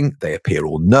all-seeing, they appear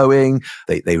all-knowing,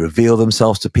 they reveal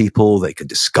themselves to people, they can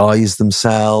disguise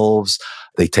themselves,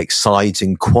 they take sides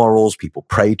in quarrels, people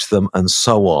pray to them, and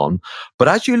so on. But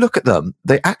as you look at them,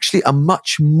 they actually are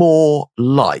much more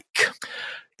like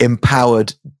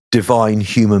empowered divine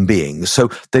human beings. So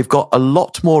they've got a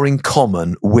lot more in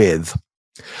common with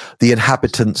the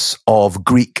inhabitants of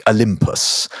Greek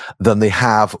Olympus than they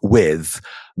have with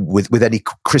any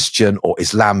Christian or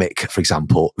Islamic, for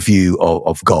example, view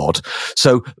of God.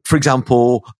 So, for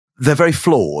example, they're very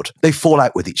flawed. They fall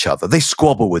out with each other. They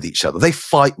squabble with each other. They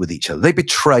fight with each other. They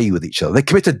betray with each other. They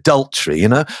commit adultery.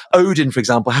 Odin, for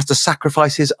example, has to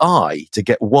sacrifice his eye to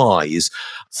get wise.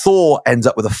 Thor ends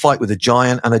up with a fight with a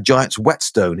giant and a giant's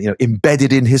whetstone,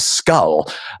 embedded in his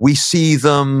skull. We see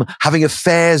them having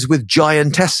affairs with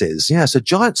giantesses. Yeah, so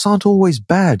giants aren't always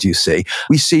bad, you see.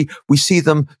 We see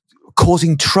them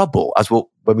causing trouble, as well.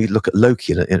 When we look at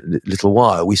Loki in a little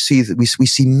while, we see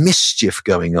mischief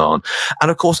going on. And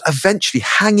of course, eventually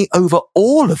hanging over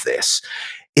all of this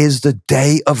is the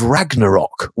day of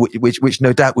Ragnarok, which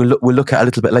no doubt we'll look at a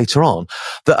little bit later on,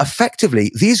 that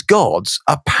effectively these gods,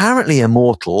 apparently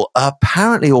immortal,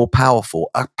 apparently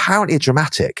all-powerful, apparently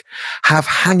dramatic, have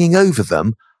hanging over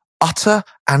them utter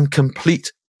and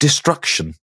complete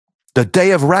destruction. The day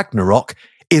of Ragnarok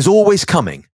is always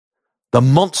coming. The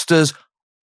monsters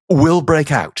will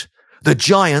break out. The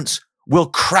giants will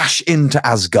crash into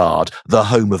Asgard, the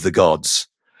home of the gods.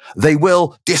 They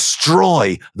will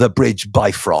destroy the bridge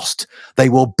Bifrost. They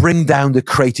will bring down the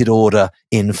created order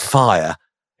in fire.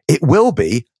 It will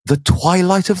be the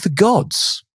twilight of the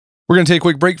gods. We're going to take a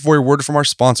quick break for a word from our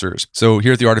sponsors. So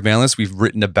here at The Art of Manliness, we've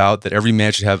written about that every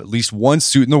man should have at least one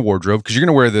suit in the wardrobe because you're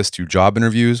going to wear this to job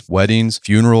interviews, weddings,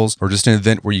 funerals, or just an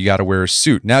event where you got to wear a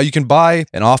suit. Now, you can buy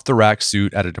an off-the-rack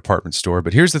suit at a department store,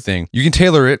 but here's the thing. You can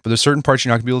tailor it, but there's certain parts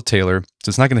you're not going to be able to tailor, so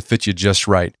it's not going to fit you just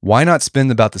right. Why not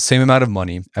spend about the same amount of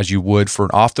money as you would for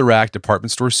an off-the-rack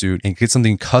department store suit and get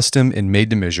something custom and made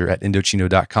to measure at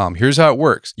Indochino.com? Here's how it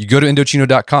works. You go to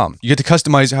Indochino.com. You get to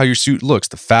customize how your suit looks,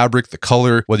 the fabric, the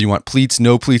color, whether you want pleats,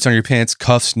 no pleats on your pants,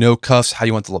 cuffs, no cuffs, how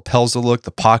you want the lapels to look,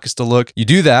 the pockets to look. You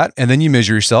do that, and then you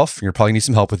measure yourself. You're probably need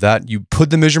some help with that. You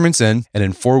put the measurements in, and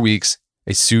in 4 weeks,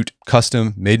 a suit,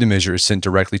 custom, made to measure, is sent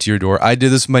directly to your door. I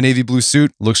did this with my navy blue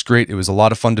suit. Looks great. It was a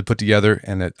lot of fun to put together,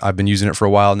 and I've been using it for a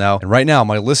while now. And right now,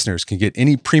 my listeners can get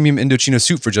any premium Indochino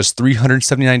suit for just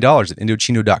 $379 at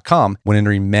Indochino.com when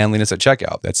entering manliness at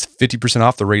checkout. That's 50%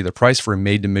 off the regular price for a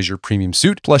made-to-measure premium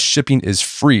suit, plus shipping is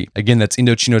free. Again, that's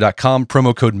Indochino.com,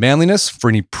 promo code manliness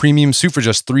for any premium suit for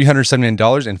just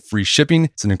 $379 and free shipping.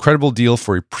 It's an incredible deal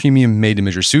for a premium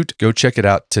made-to-measure suit. Go check it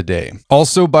out today.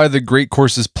 Also, by the Great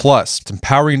Courses Plus. It's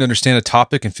empowering to understand a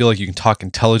topic and feel like you can talk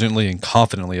intelligently and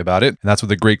confidently about it. And that's what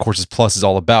the Great Courses Plus is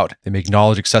all about. They make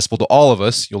knowledge accessible to all of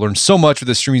us. You'll learn so much with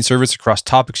this streaming service across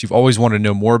topics you've always wanted to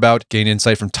know more about, gain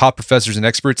insight from top professors and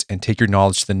experts, and take your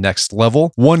knowledge to the next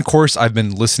level. One course I've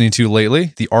been listening to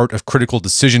lately, The Art of Critical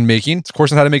Decision Making. It's a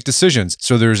course on how to make decisions.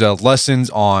 So there's lessons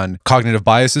on cognitive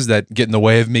biases that get in the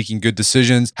way of making good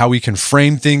decisions, how we can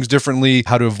frame things differently,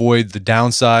 how to avoid the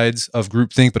downsides of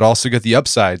groupthink, but also get the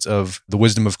upsides of the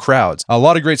wisdom of crowds. notes. A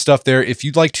lot of great stuff there. If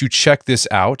you'd like to check this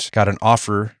out, got an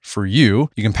offer for you.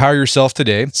 You can power yourself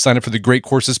today. Sign up for the Great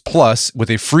Courses Plus with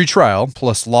a free trial,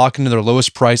 plus lock into their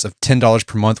lowest price of $10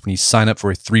 per month when you sign up for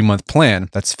a 3-month plan.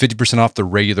 That's 50% off the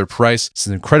regular price. It's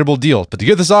an incredible deal. But to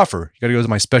get this offer, you got to go to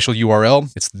my special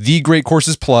URL. It's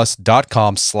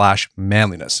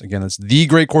thegreatcoursesplus.com/manliness. Again, that's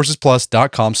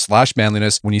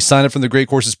thegreatcoursesplus.com/manliness. When you sign up for the Great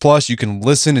Courses Plus, you can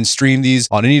listen and stream these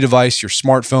on any device, your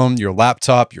smartphone, your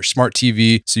laptop, your smart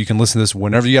TV, so you can listen to this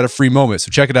whenever you got a free moment. So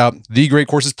check it out,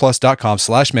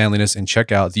 thegreatcoursesplus.com/manliness, and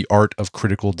check out The Art of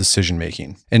Critical Decision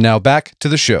Making. And now back to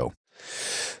the show.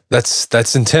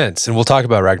 That's intense, and we'll talk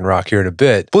about Ragnarok here in a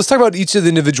bit. But let's talk about each of the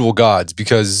individual gods,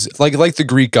 because like the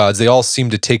Greek gods, they all seem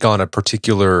to take on a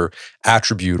particular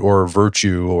attribute or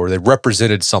virtue, or they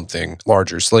represented something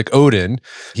larger. So like Odin,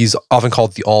 he's often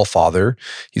called the All-Father.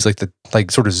 He's like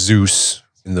sort of Zeus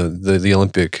in the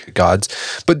Olympic gods.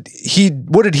 But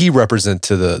what did he represent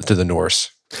to the Norse?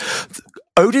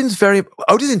 Odin's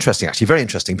interesting, actually, very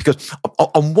interesting, because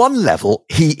on one level,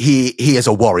 he is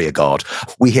a warrior god.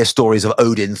 We hear stories of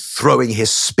Odin throwing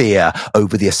his spear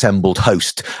over the assembled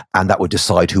host, and that would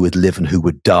decide who would live and who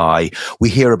would die. We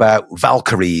hear about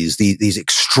Valkyries, these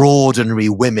extraordinary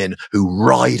women who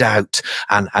ride out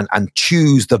and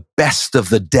choose the best of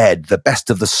the dead, the best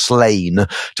of the slain,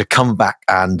 to come back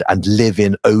and live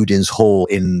in Odin's hall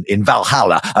in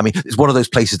Valhalla. I mean, it's one of those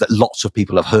places that lots of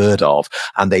people have heard of,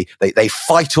 and they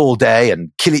fight all day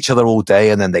and kill each other all day,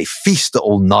 and then they feast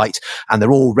all night, and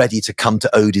they're all ready to come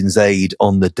to Odin's aid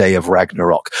on the day of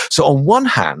Ragnarok. So on one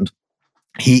hand,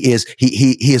 he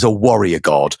is a warrior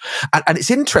god. And it's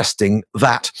interesting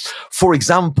that, for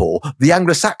example, the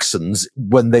Anglo-Saxons,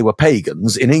 when they were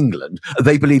pagans in England,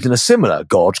 they believed in a similar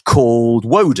god called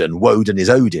Woden. Woden is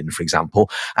Odin, for example.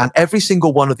 And every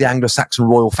single one of the Anglo-Saxon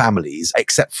royal families,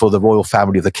 except for the royal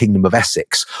family of the Kingdom of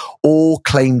Essex, all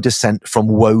claim descent from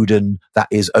Woden, that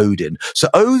is Odin. So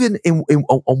Odin,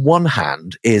 on one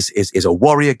hand, is a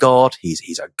warrior god.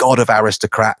 He's a god of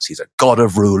aristocrats. He's a god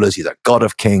of rulers. He's a god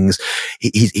of kings.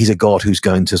 He's a god who's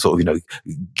going to sort of,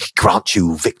 grant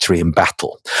you victory in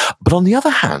battle. But on the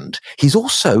other hand, he's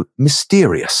also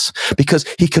mysterious, because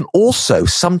he can also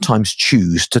sometimes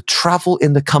choose to travel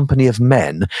in the company of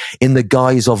men in the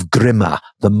guise of Grimma,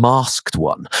 the masked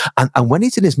one. And when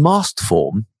he's in his masked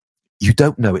form, you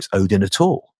don't know it's Odin at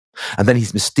all. And then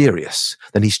he's mysterious,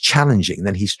 then he's challenging,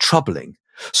 then he's troubling.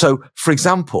 So, for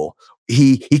example,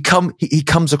 he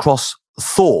comes across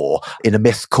Thor in a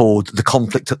myth called The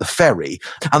Conflict at the Ferry,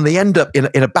 and they end up in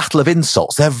a battle of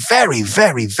insults. They're very,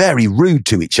 very, very rude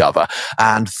to each other,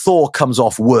 and Thor comes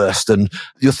off worst, and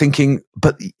you're thinking,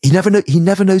 but he never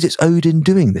knows it's Odin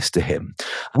doing this to him.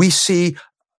 We see,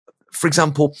 for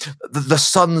example, the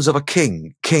sons of a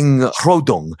king, King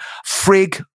Hrodung.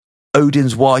 Frigg,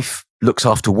 Odin's wife, looks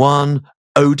after one,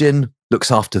 Odin looks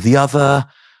after the other.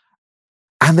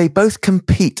 And they both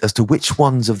compete as to which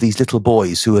ones of these little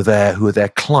boys who are their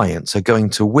clients are going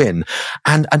to win.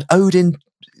 And Odin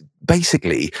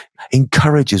basically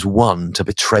encourages one to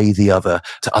betray the other,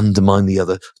 to undermine the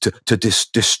other, to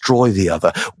destroy the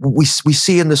other. We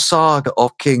see in the saga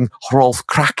of King Hrolf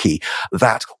Kraki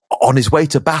that on his way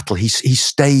to battle, he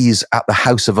stays at the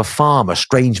house of a farmer,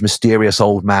 strange, mysterious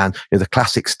old man, the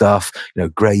classic stuff,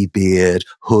 grey beard,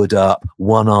 hood up,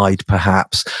 one-eyed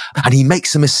perhaps. And he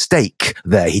makes a mistake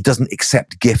there. He doesn't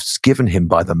accept gifts given him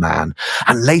by the man.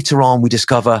 And later on, we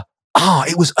discover,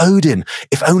 it was Odin.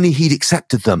 If only he'd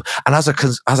accepted them. And as a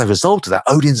result of that,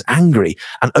 Odin's angry,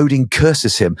 and Odin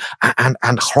curses him, and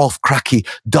Hrolf Kraki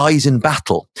dies in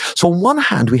battle. So on one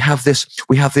hand, we have this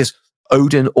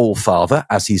Odin All-Father,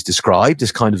 as he's described,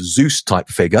 this kind of Zeus-type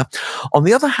figure. On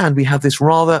the other hand, we have this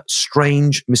rather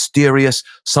strange, mysterious,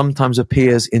 sometimes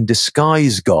appears in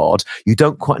disguise god. You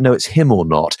don't quite know it's him or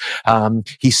not.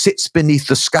 He sits beneath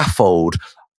the scaffold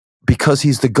because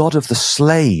he's the god of the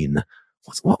slain.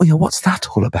 What's that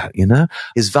all about,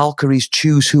 His Valkyries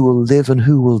choose who will live and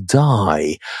who will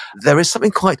die. There was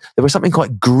something quite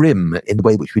grim in the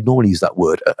way which we normally use that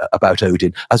word about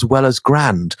Odin, as well as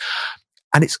grand.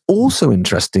 And it's also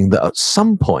interesting that at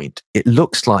some point, it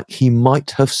looks like he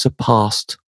might have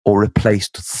surpassed or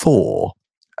replaced Thor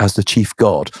as the chief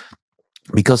god,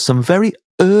 because some very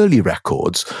early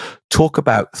records talk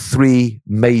about 3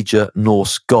 major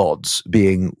Norse gods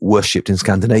being worshipped in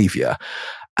Scandinavia,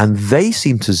 and they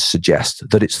seem to suggest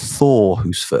that it's Thor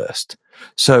who's first.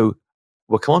 So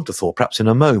we'll come on to Thor perhaps in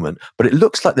a moment, but it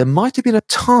looks like there might have been a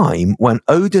time when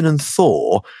Odin and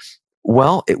Thor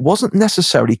Well, it wasn't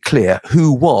necessarily clear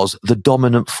who was the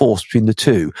dominant force between the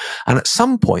two. And at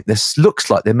some point, this looks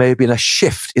like there may have been a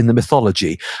shift in the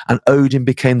mythology, and Odin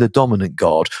became the dominant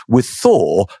god, with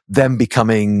Thor then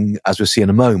becoming, as we'll see in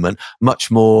a moment,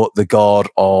 much more the god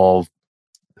of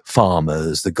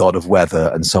farmers, the god of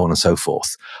weather, and so on and so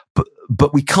forth.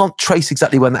 But we can't trace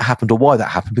exactly when that happened or why that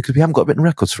happened because we haven't got written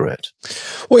records for it.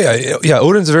 Well, yeah.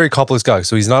 Odin's a very complex guy.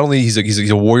 So he's not only he's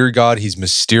a warrior god. He's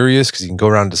mysterious because he can go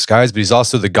around in disguise. But he's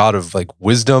also the god of like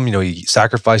wisdom. You know, he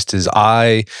sacrificed his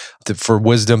eye for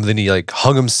wisdom. Then he like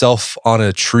hung himself on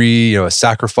a tree. You know, a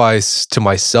sacrifice to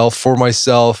myself for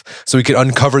myself, so he could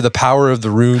uncover the power of the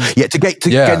runes. Yeah, to gain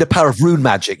the power of rune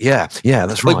magic. Yeah,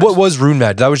 that's right. Like, what was rune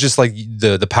magic? That was just like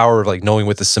the power of like knowing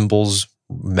what the symbols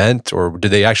meant, or did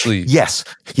they actually? Yes.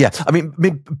 Yeah. I mean,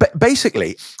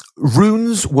 basically,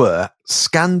 runes were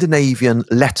Scandinavian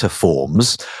letter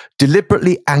forms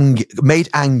deliberately made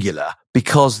angular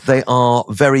because they are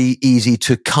very easy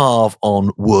to carve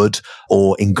on wood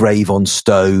or engrave on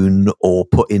stone or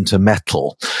put into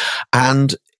metal.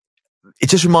 And it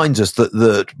just reminds us that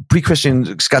the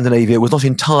pre-Christian Scandinavia was not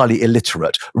entirely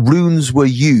illiterate. Runes were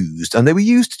used, and they were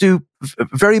used to do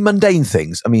very mundane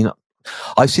things. I mean,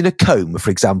 I've seen a comb, for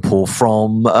example,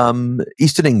 from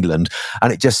Eastern England,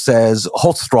 and it just says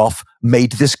Hothroth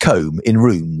made this comb in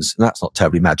runes. And that's not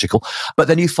terribly magical. But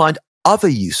then you find other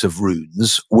use of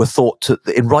runes were thought to,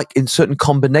 in certain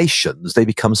combinations, they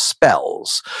become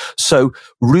spells. So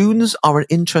runes are an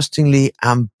interestingly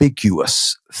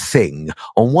ambiguous thing.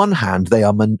 On one hand, they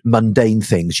are mundane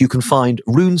things. You can find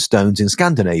rune stones in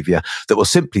Scandinavia that will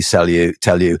simply tell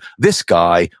you, this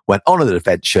guy went on an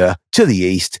adventure to the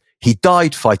east. He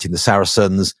died fighting the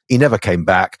Saracens. He never came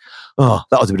back. Oh,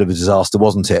 that was a bit of a disaster,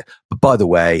 wasn't it? But by the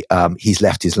way, he's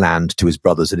left his land to his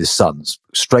brothers and his sons.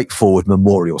 Straightforward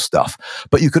memorial stuff.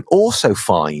 But you can also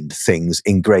find things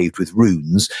engraved with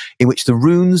runes in which the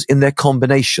runes in their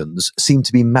combinations seem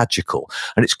to be magical.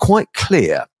 And it's quite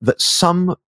clear that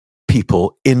some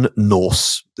people in the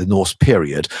Norse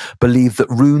period, believed that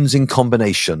runes in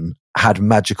combination had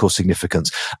magical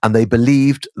significance. And they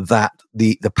believed that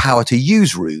the power to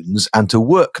use runes and to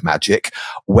work magic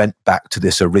went back to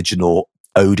this original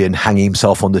Odin hanging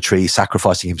himself on the tree,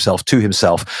 sacrificing himself to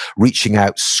himself, reaching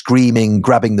out, screaming,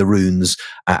 grabbing the runes,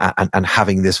 and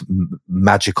having this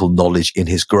magical knowledge in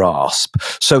his grasp.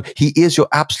 So you're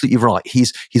absolutely right.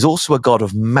 He's also a god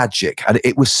of magic. And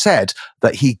it was said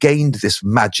that he gained this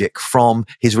magic from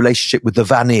his relationship with the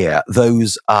Vanir,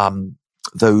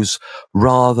 those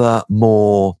rather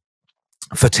more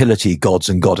fertility gods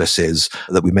and goddesses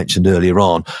that we mentioned earlier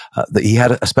on, that he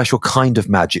had a special kind of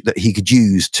magic that he could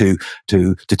use to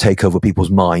take over people's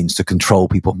minds, to control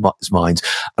people's minds.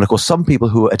 And of course, some people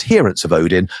who were adherents of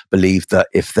Odin believed that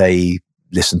if they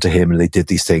listened to him and they did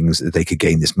these things, they could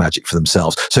gain this magic for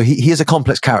themselves. So he is a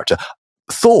complex character.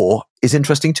 Thor is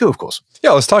interesting too, of course.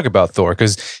 Yeah, let's talk about Thor,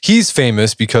 because he's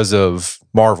famous because of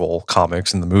Marvel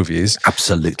comics and the movies.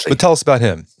 Absolutely. But tell us about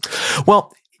him.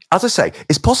 Well, as I say,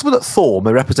 it's possible that Thor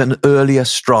may represent an earlier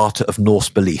strata of Norse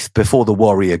belief before the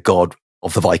warrior god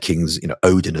of the Vikings,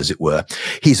 Odin, as it were.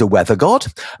 He's a weather god.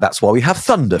 That's why we have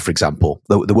thunder, for example.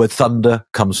 The word thunder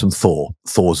comes from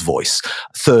Thor's voice.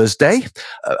 Thursday,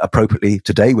 appropriately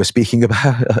today, we're speaking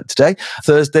about today.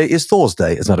 Thursday is Thor's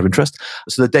day, as a matter of interest.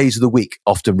 So the days of the week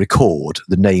often record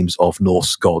the names of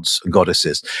Norse gods and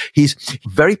goddesses. He's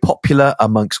very popular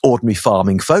amongst ordinary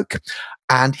farming folk.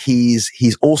 And he's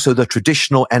also the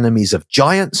traditional enemies of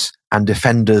giants and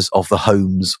defenders of the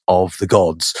homes of the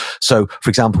gods. So, for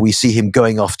example, we see him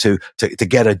going off to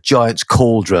get a giant's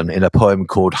cauldron in a poem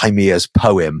called Hymir's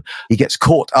Poem. He gets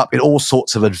caught up in all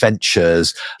sorts of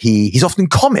adventures. He's often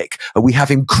comic. We have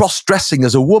him cross-dressing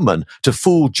as a woman to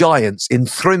fool giants in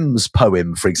Thrym's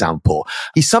poem, for example.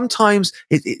 He sometimes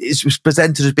is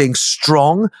presented as being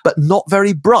strong, but not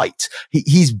very bright.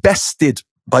 He's bested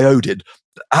by Odin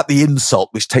at the insult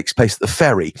which takes place at the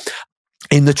ferry.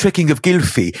 In the tricking of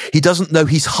Gylfi, he doesn't know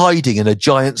he's hiding in a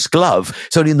giant's glove.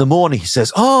 It's only in the morning he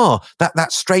says, that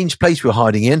strange place we were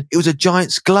hiding in, it was a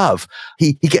giant's glove.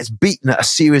 He gets beaten at a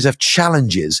series of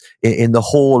challenges in the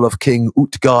hall of King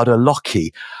Utgarda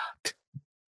Loki.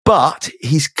 But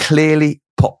he's clearly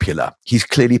popular.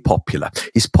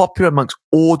 He's popular amongst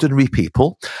ordinary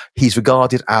people. He's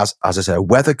regarded as I say, a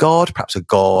weather god, perhaps a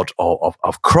god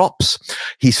of crops.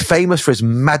 He's famous for his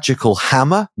magical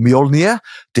hammer, Mjolnir,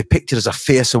 depicted as a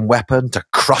fearsome weapon to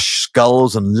crush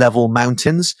skulls and level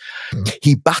mountains.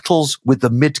 He battles with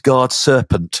the Midgard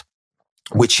serpent,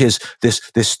 which is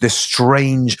this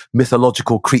strange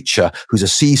mythological creature who's a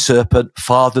sea serpent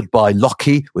fathered by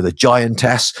Loki with a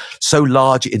giantess, so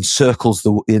large it encircles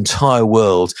the entire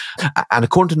world. And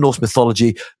according to Norse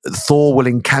mythology, Thor will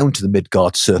encounter the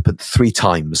Midgard serpent 3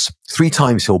 times. 3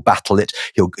 times he'll battle it.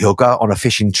 He'll go out on a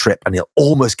fishing trip and he'll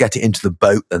almost get it into the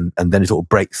boat, and then it'll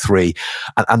break free.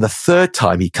 And the 3rd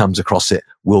time he comes across it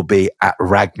will be at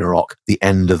Ragnarok, the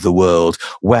end of the world,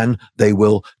 when they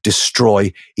will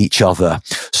destroy each other.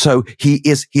 So he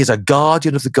is a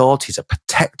guardian of the gods. He's a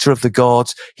protector of the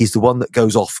gods. He's the one that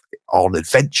goes off on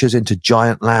adventures into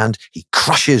giant land. He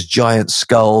crushes giant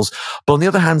skulls. But on the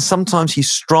other hand, sometimes he's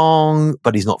strong,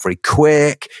 but he's not very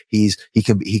quick. He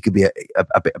can be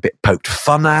a bit poked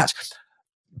fun at.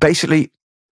 Basically,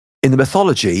 in the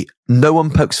mythology, no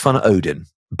one pokes fun at Odin,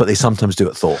 but they sometimes do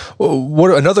at Thor. Well,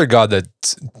 what another god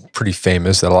that's pretty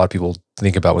famous that a lot of people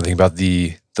think about when thinking about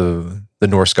the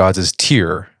Norse gods is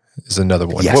Tyr. Is another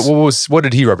one. Yes. What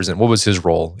did he represent? What was his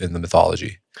role in the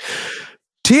mythology?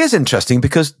 Tyr is interesting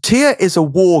because Tyr is a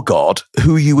war god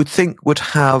who you would think would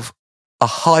have a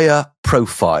higher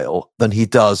profile than he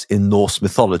does in Norse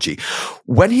mythology.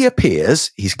 When he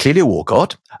appears, he's clearly a war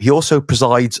god. He also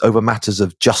presides over matters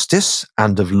of justice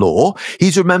and of law.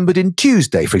 He's remembered in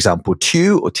Tuesday, for example.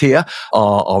 Tu or Tyr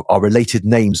are related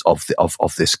names of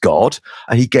this god,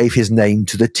 and he gave his name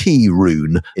to the T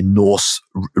rune in Norse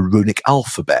runic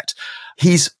alphabet.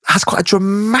 Has quite a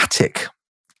dramatic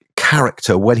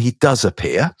character when he does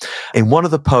appear. In one of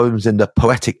the poems in the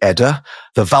Poetic Edda,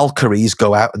 the Valkyries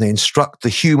go out and they instruct the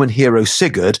human hero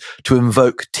Sigurd to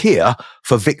invoke Tyr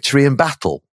for victory in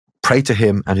battle. Pray to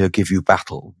him and he'll give you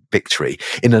victory.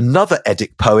 In another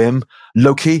Eddic poem,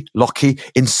 Loki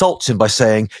insults him by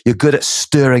saying, "You're good at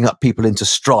stirring up people into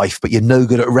strife, but you're no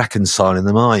good at reconciling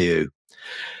them, are you?"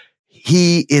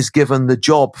 He is given the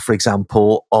job, for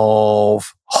example,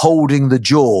 of holding the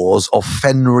jaws of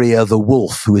Fenrir the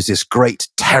wolf, who is this great,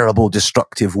 terrible,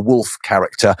 destructive wolf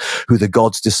character who the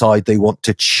gods decide they want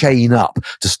to chain up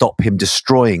to stop him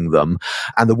destroying them.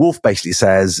 And the wolf basically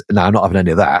says, "No, I'm not having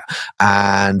any of that."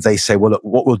 And they say, "Well, look,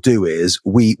 what we'll do is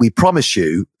we promise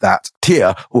you that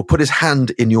Tyr will put his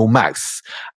hand in your mouth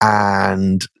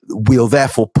and we'll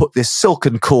therefore put this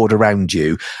silken cord around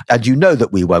you. And you know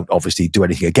that we won't obviously do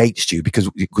anything against you because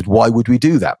why would we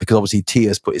do that? Because obviously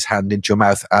Tyr's put his hand into your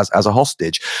mouth as a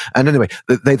hostage." And anyway,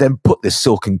 they then put this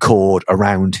silken cord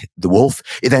around the wolf.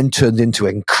 It then turns into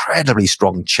an incredibly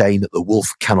strong chain that the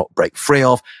wolf cannot break free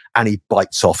of, and he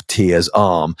bites off Tyr's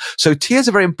arm. So Tyr's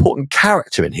a very important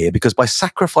character in here because by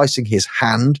sacrificing his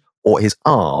hand or his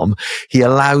arm, he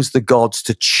allows the gods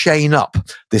to chain up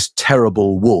this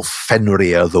terrible wolf,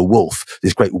 Fenrir the wolf,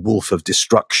 this great wolf of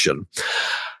destruction.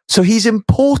 So he's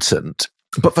important,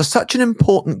 but for such an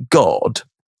important god,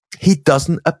 he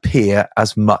doesn't appear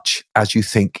as much as you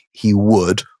think he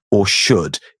would or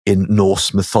should in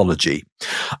Norse mythology.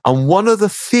 And one of the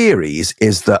theories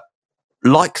is that,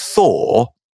 like Thor,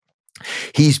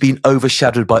 he's been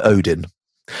overshadowed by Odin.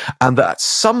 And that at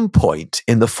some point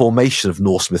in the formation of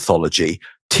Norse mythology,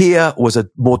 Tyr was a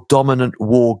more dominant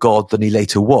war god than he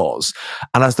later was.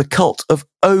 And as the cult of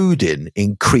Odin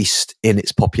increased in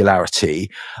its popularity,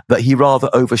 that he rather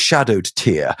overshadowed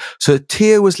Tyr. So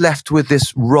Tyr was left with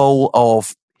this role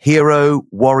of hero,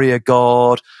 warrior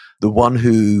god, the one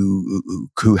who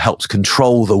helps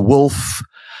control the wolf.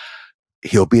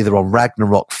 He'll be there on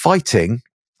Ragnarok fighting,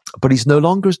 but he's no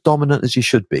longer as dominant as he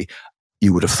should be,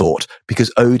 you would have thought,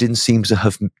 because Odin seems to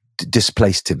have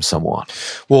displaced him somewhat.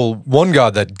 Well, one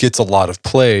god that gets a lot of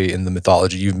play in the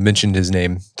mythology, you've mentioned his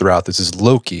name throughout this, is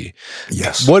Loki.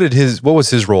 Yes. What was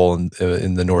his role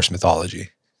in the Norse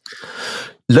mythology?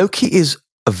 Loki is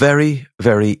a very,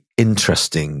 very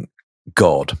interesting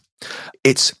god.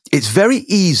 It's very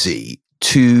easy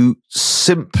to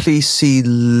simply see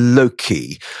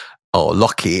Loki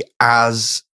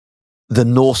as the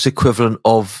Norse equivalent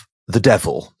of the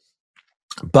devil.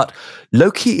 But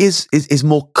Loki is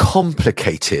more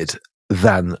complicated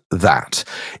than that,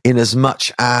 in as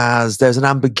much as there's an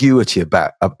ambiguity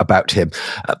about him.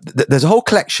 There's a whole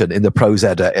collection in the Prose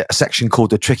Edda, a section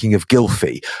called The Tricking of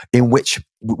Gylfi, in which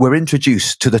we're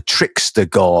introduced to the trickster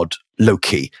god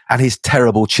Loki and his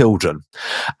terrible children.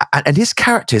 And his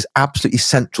character is absolutely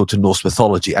central to Norse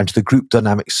mythology and to the group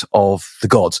dynamics of the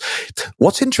gods.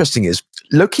 What's interesting is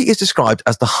Loki is described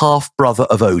as the half-brother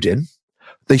of Odin.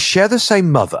 They share the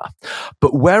same mother,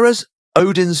 but whereas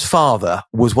Odin's father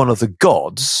was one of the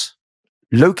gods,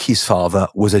 Loki's father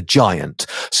was a giant.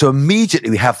 So immediately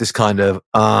we have this kind of,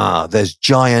 there's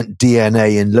giant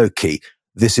DNA in Loki.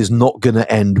 this is not going to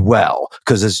end well,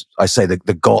 because as I say,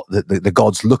 the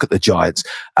gods look at the giants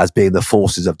as being the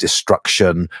forces of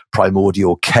destruction,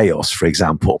 primordial chaos, for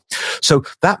example. So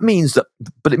that means that,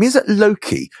 but it means that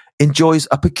Loki enjoys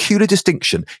a peculiar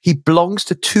distinction. He belongs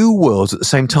to two worlds at the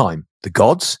same time, the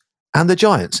gods and the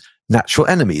giants, natural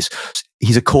enemies.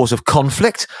 He's a cause of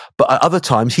conflict, but at other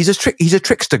times he's a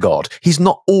trickster god. He's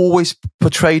not always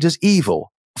portrayed as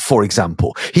evil. For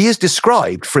example, he is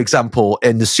described, for example,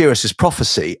 in the Sirius's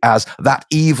prophecy as that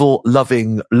evil,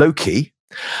 loving Loki.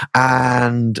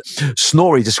 And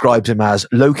Snorri describes him as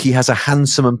Loki has a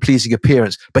handsome and pleasing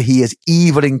appearance, but he is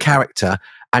evil in character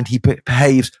and he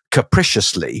behaves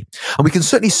capriciously. And we can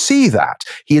certainly see that.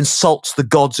 He insults the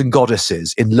gods and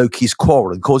goddesses in Loki's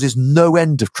quarrel and causes no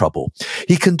end of trouble.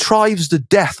 He contrives the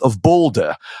death of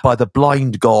Balder by the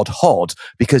blind god Hod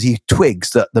because he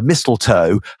twigs that the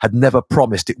mistletoe had never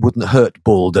promised it wouldn't hurt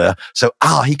Balder. So,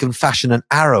 he can fashion an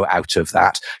arrow out of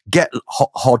that, get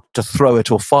Hod to throw it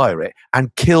or fire it,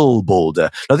 and kill Balder.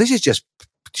 Now, this is just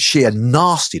sheer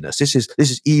nastiness. This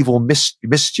is evil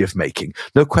mischief making.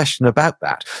 No question about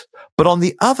that. But on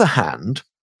the other hand,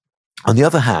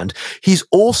 he's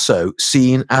also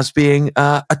seen as being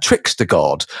a trickster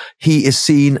god. He is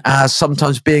seen as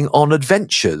sometimes being on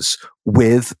adventures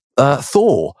with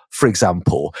Thor, for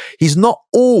example. He's not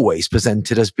always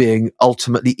presented as being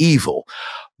ultimately evil,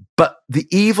 but the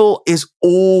evil is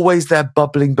always there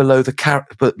bubbling below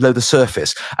the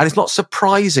surface. And it's not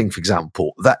surprising, for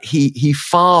example, that he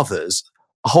fathers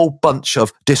a whole bunch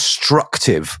of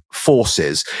destructive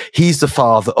forces. He's the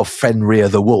father of Fenrir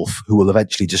the wolf, who will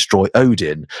eventually destroy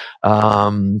Odin.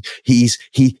 He's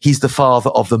the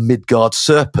father of the Midgard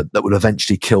serpent that will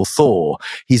eventually kill Thor.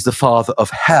 He's the father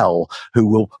of Hel, who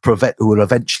will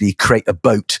eventually create a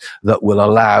boat that will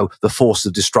allow the force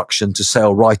of destruction to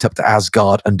sail right up to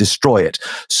Asgard and destroy it.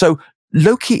 So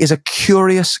Loki is a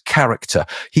curious character.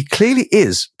 He clearly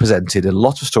is presented in a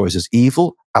lot of stories as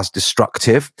evil, as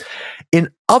destructive. In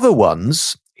other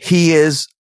ones, he is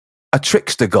a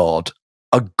trickster god,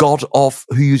 a god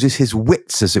who uses his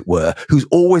wits, as it were, who's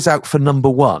always out for number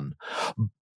one,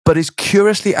 but is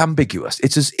curiously ambiguous.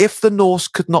 It's as if the Norse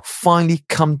could not finally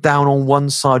come down on one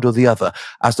side or the other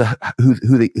as to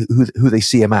who they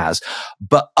see him as.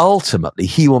 But ultimately,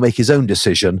 he will make his own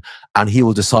decision, and he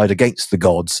will decide against the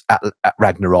gods at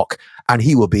Ragnarok, and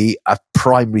he will be a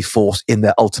primary force in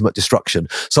their ultimate destruction.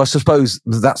 So I suppose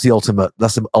that's the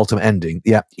ultimate ending.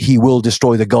 Yeah, he will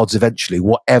destroy the gods eventually,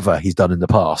 whatever he's done in the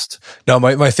past. Now,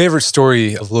 my favorite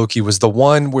story of Loki was the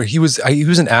one where he was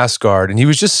in Asgard and he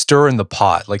was just stirring the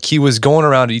pot. Like he was going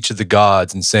around to each of the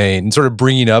gods and saying, and sort of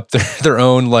bringing up their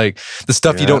own, like the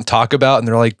stuff you don't talk about. And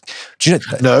they're like,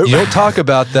 no, you don't talk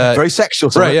about that. Very sexual.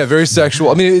 Right. Yeah. Very sexual.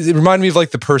 I mean, it reminded me of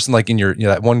like the person, like in your,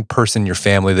 that one person in your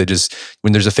family that just,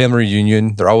 when there's a family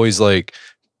reunion, they're always like,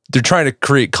 they're trying to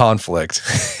create conflict.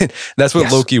 That's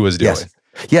what Loki was doing. Yes.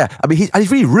 Yeah, I mean, he's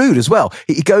really rude as well.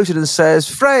 He goes in and says,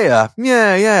 Freya,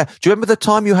 yeah. Do you remember the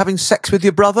time you were having sex with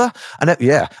your brother? And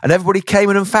and everybody came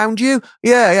in and found you?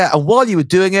 Yeah. And while you were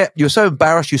doing it, you were so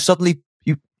embarrassed, you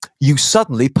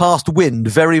suddenly passed wind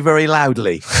very, very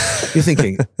loudly. You're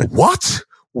thinking, what?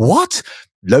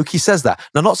 Loki says that.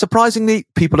 Now, not surprisingly,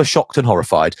 people are shocked and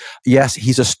horrified. Yes,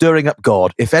 he's a stirring up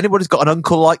god. If anybody's got an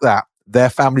uncle like that, their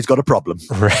family's got a problem.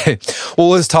 Right. Well,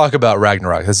 let's talk about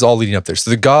Ragnarok. This is all leading up there. So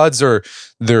the gods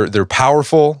they're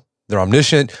powerful, they're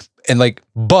omniscient, and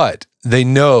but they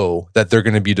know that they're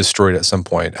going to be destroyed at some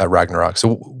point at Ragnarok.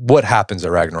 So what happens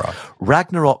at Ragnarok?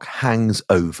 Ragnarok hangs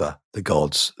over the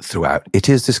gods throughout. It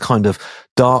is this kind of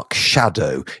dark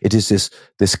shadow. It is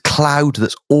this cloud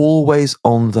that's always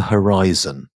on the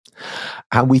horizon.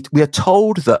 And we are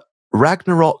told that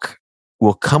Ragnarok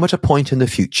will come at a point in the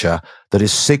future that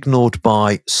is signaled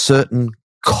by certain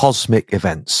cosmic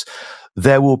events.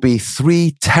 There will be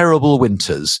 3 terrible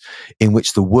winters in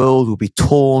which the world will be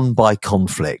torn by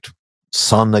conflict.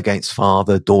 Son against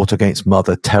father, daughter against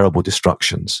mother, terrible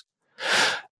destructions.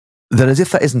 Then, as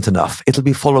if that isn't enough, it'll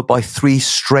be followed by 3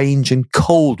 strange and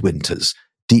cold winters.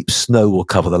 Deep snow will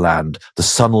cover the land. The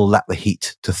sun will lap the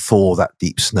heat to thaw that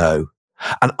deep snow.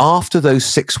 And after those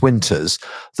 6 winters,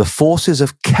 the forces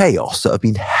of chaos that have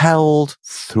been held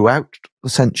throughout the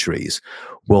centuries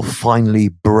will finally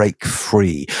break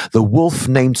free. The wolf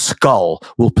named Skull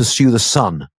will pursue the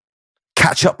sun,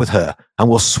 catch up with her, and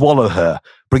will swallow her,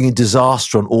 bringing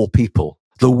disaster on all people.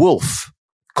 The wolf,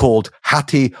 called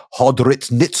Hati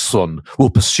Hodritsnitsun,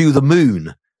 will pursue the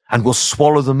moon and will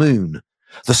swallow the moon.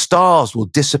 The stars will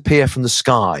disappear from the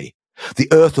sky. The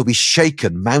earth will be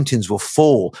shaken, mountains will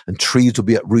fall, and trees will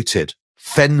be uprooted.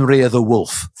 Fenrir the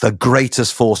wolf, the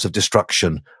greatest force of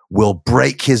destruction, will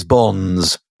break his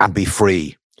bonds and be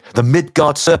free. The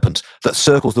Midgard serpent that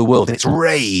circles the world in its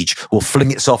rage will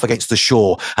fling itself against the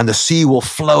shore, and the sea will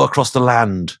flow across the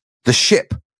land. The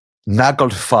ship,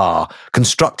 Naglfar,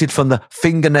 constructed from the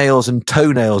fingernails and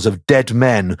toenails of dead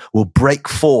men, will break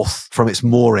forth from its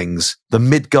moorings. The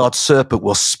Midgard serpent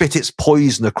will spit its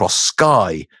poison across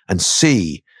sky and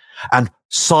sea, and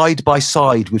side by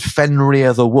side with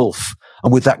Fenrir the wolf,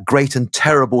 and with that great and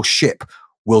terrible ship,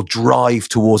 will drive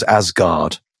towards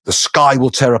Asgard. The sky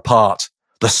will tear apart.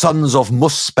 The sons of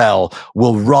Muspel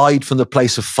will ride from the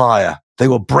place of fire. They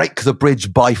will break the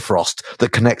bridge Bifrost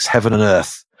that connects heaven and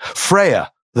earth.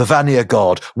 Freya, the Vanir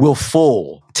god, will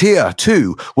fall. Tyr,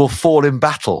 too, will fall in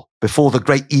battle before the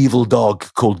great evil dog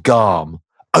called Garm.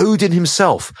 Odin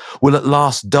himself will at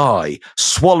last die,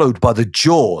 swallowed by the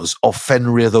jaws of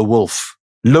Fenrir the wolf.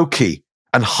 Loki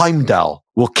and Heimdall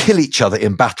will kill each other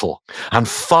in battle, and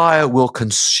fire will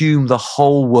consume the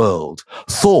whole world.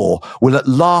 Thor will at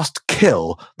last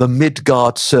kill the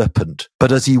Midgard serpent,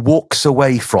 but as he walks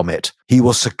away from it, he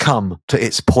will succumb to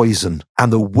its poison,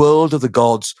 and the world of the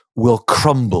gods will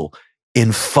crumble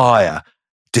in fire,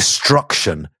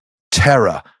 destruction,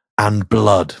 terror, and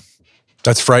blood.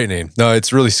 That's frightening. No,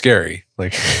 it's really scary.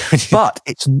 But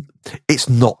it's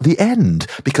not the end,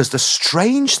 because the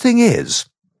strange thing is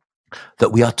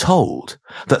that we are told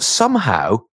that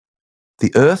somehow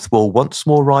the earth will once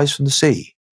more rise from the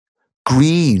sea.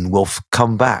 Green will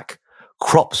come back.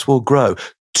 Crops will grow.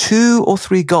 2 or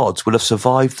 3 gods will have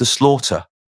survived the slaughter.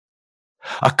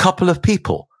 A couple of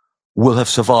people will have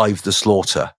survived the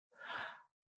slaughter.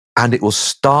 And it will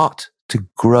start to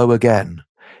grow again.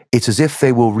 It's as if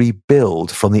they will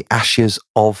rebuild from the ashes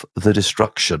of the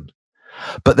destruction.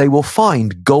 But they will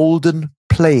find golden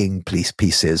playing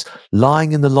pieces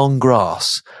lying in the long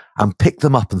grass and pick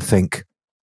them up and think,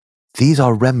 these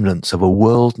are remnants of a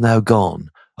world now gone,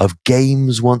 of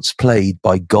games once played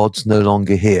by gods no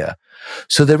longer here.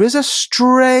 So there is a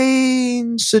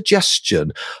strange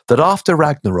suggestion that after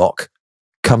Ragnarok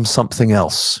comes something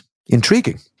else.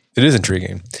 Intriguing. It is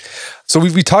intriguing. So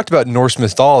we talked about Norse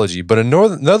mythology, but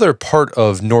another part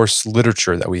of Norse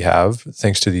literature that we have,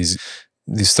 thanks to these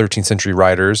 13th century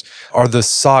writers, are the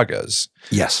sagas.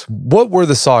 Yes. What were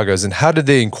the sagas, and how did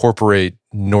they incorporate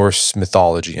Norse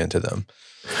mythology into them?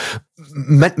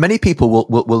 Many people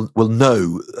will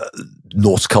know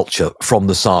Norse culture from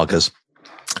the sagas.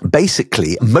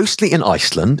 Basically, mostly in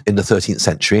Iceland in the 13th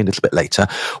century and a little bit later,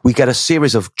 we get a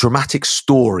series of dramatic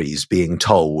stories being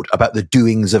told about the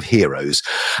doings of heroes.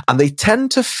 And they tend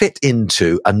to fit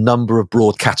into a number of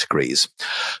broad categories.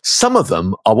 Some of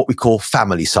them are what we call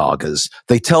family sagas.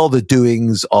 They tell the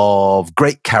doings of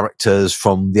great characters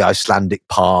from the Icelandic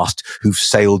past who've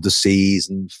sailed the seas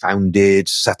and founded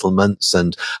settlements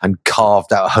and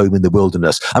carved out a home in the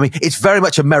wilderness. I mean, it's very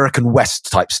much American West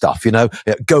type stuff,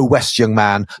 go west, young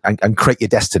man, and create your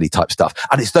destiny type stuff.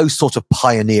 And it's those sort of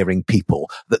pioneering people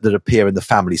that appear in the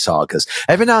family sagas.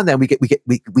 Every now and then we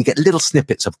get little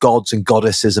snippets of gods and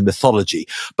goddesses and mythology,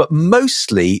 but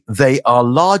mostly they are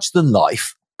larger than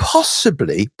life,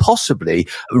 possibly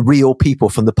real people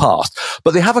from the past,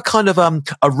 but they have a kind of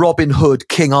a Robin Hood,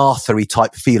 King Arthur-y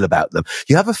type feel about them.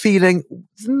 You have a feeling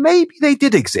maybe they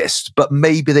did exist, but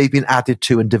maybe they've been added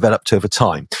to and developed over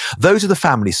time. Those are the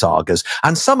family sagas,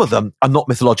 and some of them are not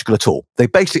mythological at all. They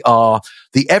basically are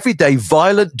the everyday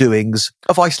violent doings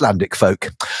of Icelandic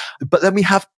folk. But then we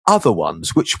have other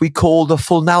ones, which we call the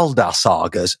Fulnalda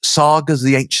sagas of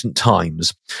the ancient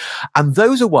times. And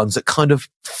those are ones that kind of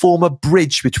form a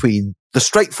bridge between the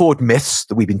straightforward myths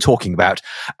that we've been talking about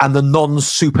and the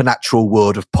non-supernatural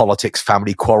world of politics,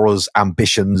 family quarrels,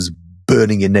 ambitions,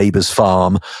 burning your neighbour's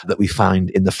farm that we find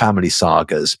in the family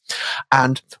sagas.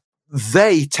 And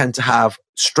they tend to have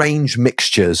strange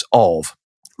mixtures of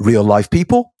real life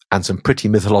people and some pretty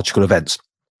mythological events.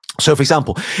 So, for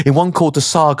example, in one called the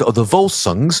Saga of the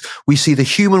Volsungs, we see the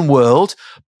human world,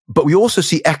 but we also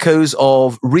see echoes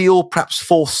of real, perhaps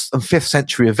 4th and 5th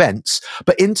century events,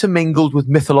 but intermingled with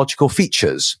mythological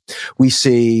features. We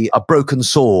see a broken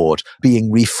sword being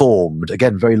reformed,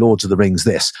 again, very Lords of the Rings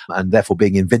this, and therefore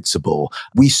being invincible.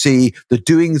 We see the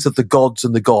doings of the gods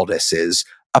and the goddesses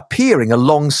appearing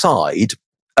alongside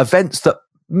events that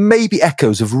maybe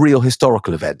echoes of real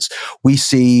historical events. We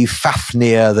see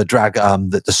Fafnir,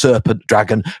 the serpent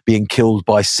dragon, being killed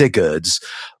by Sigurd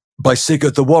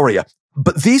the warrior.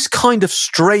 But these kind of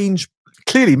strange,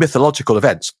 clearly mythological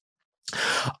events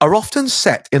are often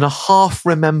set in a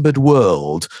half-remembered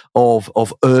world of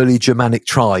early Germanic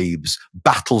tribes,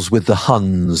 battles with the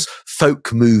Huns,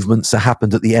 folk movements that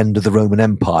happened at the end of the Roman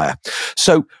Empire.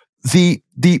 So The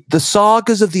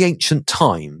sagas of the ancient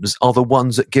times are the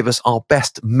ones that give us our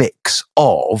best mix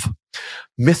of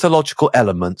mythological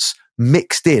elements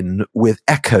mixed in with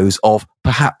echoes of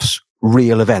perhaps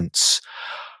real events.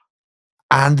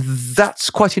 And that's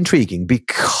quite intriguing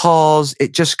because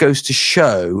it just goes to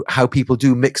show how people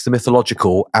do mix the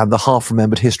mythological and the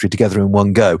half-remembered history together in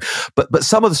one go. But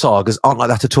some of the sagas aren't like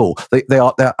that at all. They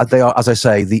are, as I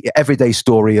say, the everyday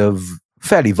story of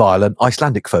fairly violent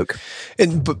Icelandic folk.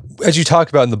 But as you talk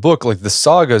about in the book, like the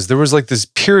sagas, there was like this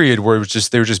period where it was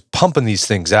just, they were just pumping these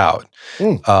things out.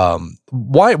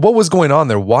 Why? What was going on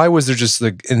there? Why was there just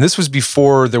like, and this was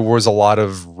before there was a lot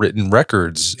of written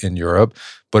records in Europe,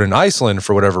 but in Iceland,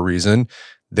 for whatever reason,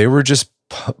 they were just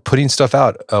putting stuff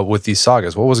out with these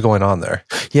sagas. What was going on there?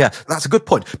 Yeah, that's a good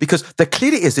point, because there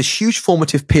clearly is this huge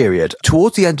formative period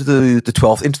towards the end of the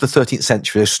 12th into the 13th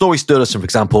century. Snorri Sturluson, for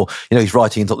example, he's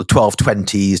writing into the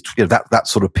 1220s, that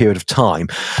sort of period of time.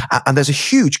 And there's a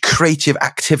huge creative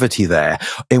activity there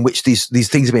in which these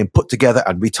things are being put together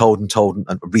and retold and told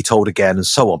and retold again and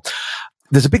so on.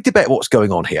 There's a big debate of what's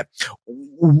going on here.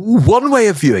 One way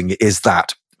of viewing it is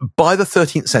that by the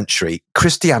 13th century,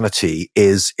 Christianity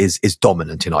is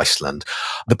dominant in Iceland.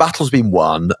 The battle's been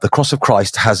won. The cross of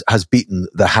Christ has beaten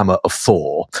the hammer of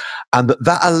Thor. And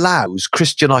that allows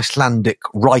Christian Icelandic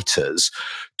writers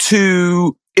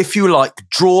to, if you like,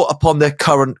 draw upon their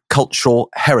current cultural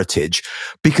heritage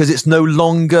because it's no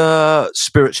longer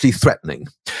spiritually threatening.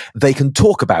 They can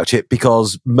talk about it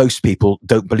because most people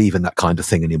don't believe in that kind of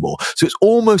thing anymore. So it's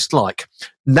almost like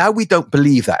now we don't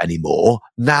believe that anymore.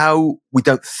 Now we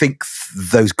don't think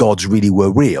those gods really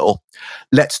were real.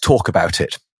 Let's talk about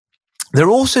it. There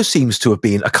also seems to have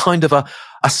been a kind of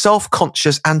a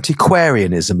self-conscious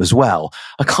antiquarianism as well.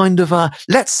 A kind of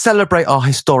let's celebrate our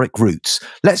historic roots.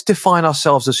 Let's define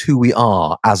ourselves as who we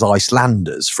are as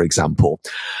Icelanders, for example.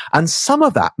 And some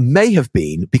of that may have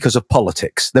been because of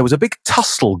politics. There was a big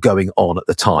tussle going on at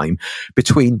the time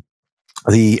between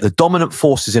the dominant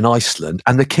forces in Iceland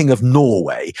and the King of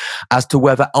Norway as to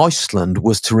whether Iceland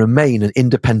was to remain an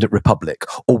independent republic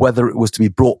or whether it was to be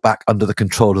brought back under the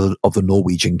control of the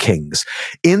Norwegian kings.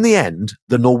 In the end,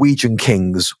 the Norwegian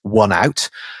kings won out.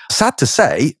 Sad to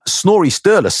say, Snorri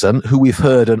Sturluson, who we've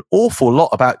heard an awful lot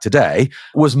about today,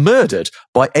 was murdered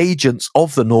by agents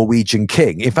of the Norwegian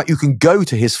king. In fact, you can go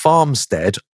to his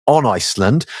farmstead on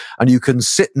Iceland, and you can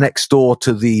sit next door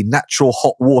to the natural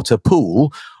hot water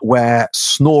pool where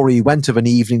Snorri went of an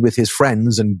evening with his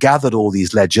friends and gathered all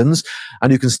these legends,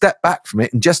 and you can step back from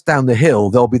it, and just down the hill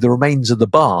there'll be the remains of the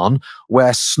barn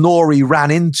where Snorri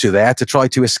ran into there to try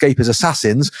to escape his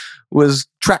assassins, was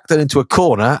tracked into a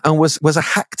corner and was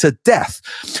hacked to death.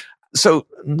 So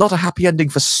not a happy ending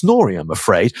for Snorri, I'm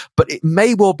afraid, but it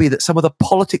may well be that some of the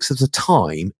politics of the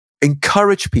time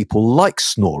encourage people like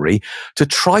Snorri to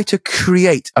try to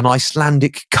create an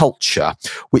Icelandic culture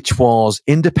which was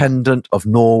independent of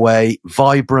Norway,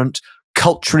 vibrant,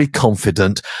 culturally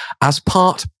confident, as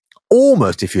part,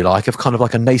 almost, if you like, of kind of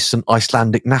like a nascent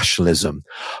Icelandic nationalism.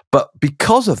 But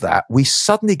because of that, we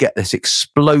suddenly get this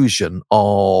explosion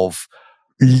of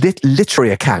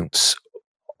literary accounts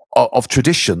of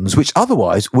traditions which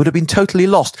otherwise would have been totally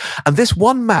lost. And this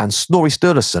one man, Snorri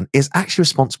Sturluson, is actually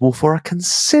responsible for a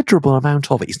considerable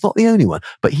amount of it. He's not the only one,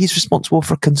 but he's responsible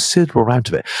for a considerable amount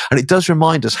of it. And it does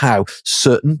remind us how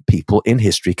certain people in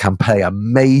history can play a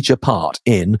major part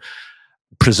in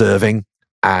preserving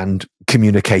and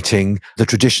communicating the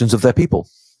traditions of their people.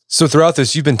 So throughout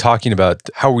this, you've been talking about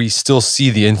how we still see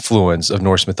the influence of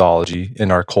Norse mythology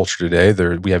in our culture today.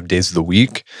 We have days of the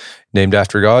week named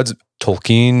after gods.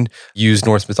 Tolkien used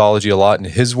Norse mythology a lot in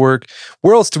his work.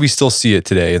 Where else do we still see it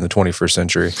today in the 21st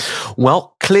century?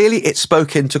 Well, clearly it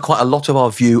spoke into quite a lot of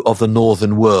our view of the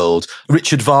northern world.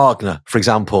 Richard Wagner, for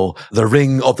example, The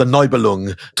Ring of the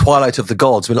Nibelung, Twilight of the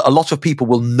Gods. I mean, a lot of people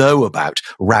will know about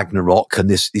Ragnarok and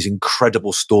these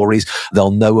incredible stories. They'll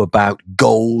know about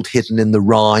gold hidden in the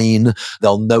Rhine.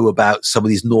 They'll know about some of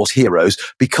these Norse heroes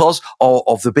because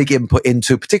of the big input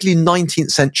into particularly 19th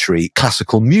century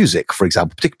classical music, for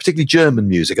example, particularly German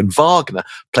music. And Wagner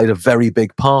played a very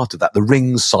big part of that. The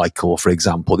Ring cycle, for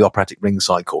example, the operatic Ring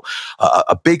cycle,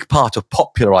 a big part of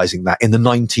popularizing that in the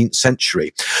 19th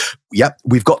century. Yep,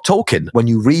 we've got Tolkien. When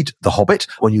you read The Hobbit,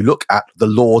 when you look at The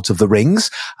Lords of the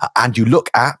Rings, and you look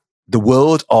at the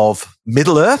world of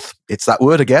Middle-earth, it's that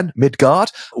word again, Midgard,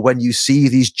 when you see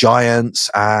these giants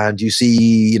and you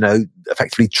see,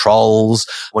 effectively trolls,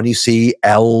 when you see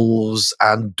elves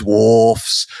and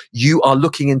dwarfs, you are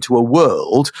looking into a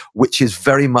world which is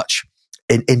very much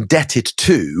indebted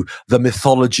to the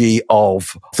mythology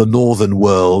of the northern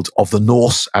world, of the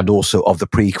Norse and also of the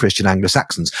pre-Christian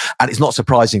Anglo-Saxons. And it's not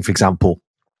surprising, for example,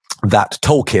 that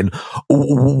Tolkien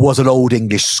was an Old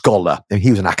English scholar. He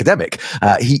was an academic.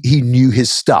 He knew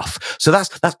his stuff. So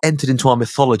that's entered into our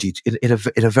mythology in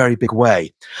a very big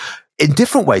way. In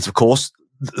different ways, of course,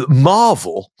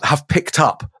 Marvel have picked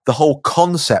up the whole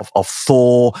concept of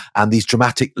Thor and these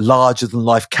dramatic,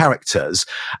 larger-than-life characters.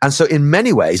 And so in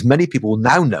many ways, many people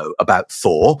now know about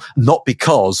Thor, not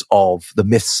because of the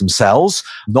myths themselves,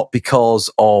 not because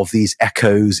of these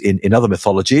echoes in other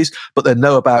mythologies, but they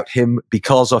know about him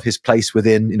because of his place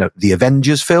within, the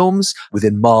Avengers films,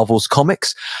 within Marvel's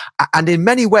comics. And in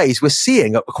many ways, we're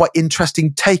seeing a quite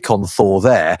interesting take on Thor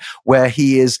there, where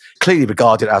he is clearly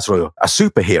regarded as a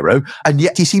superhero, and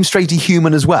yet he seems strangely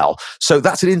human as well. So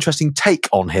that's an interesting take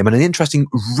on him and an interesting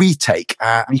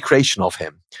recreation of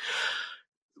him.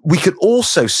 We could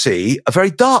also see a very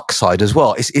dark side as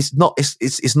well. It's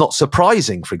not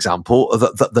surprising, for example,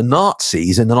 that the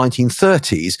Nazis in the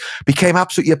 1930s became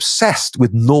absolutely obsessed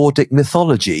with Nordic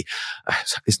mythology.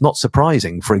 It's not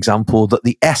surprising, for example, that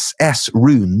the SS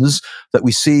runes that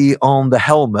we see on the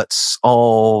helmets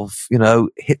of,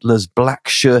 Hitler's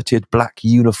black-shirted,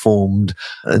 black-uniformed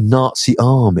Nazi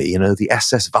army, the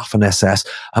SS, Waffen-SS,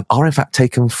 are in fact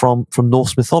taken from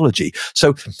Norse mythology.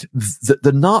 So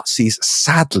the Nazis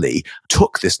sadly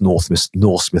took this Norse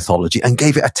mythology and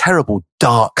gave it a terrible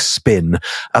dark spin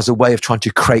as a way of trying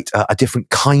to create a different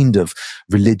kind of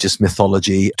religious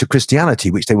mythology to Christianity,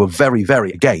 which they were very,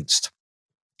 very against.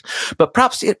 But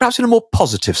perhaps in a more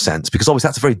positive sense, because obviously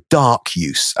that's a very dark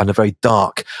use and a very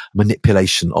dark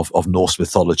manipulation of Norse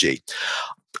mythology.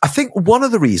 I think one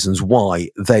of the reasons why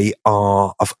they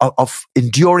are of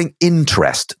enduring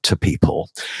interest to people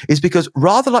is because,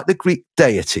 rather like the Greek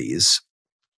deities,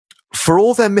 for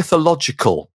all their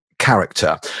mythological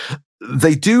character,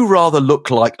 they do rather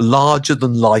look like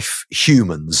larger-than-life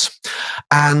humans.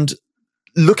 And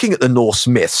looking at the Norse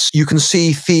myths, you can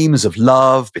see themes of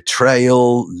love,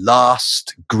 betrayal,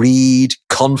 lust, greed,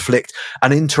 conflict,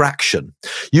 and interaction.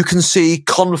 You can see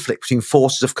conflict between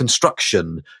forces of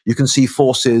construction. You can see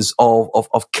forces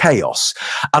of chaos.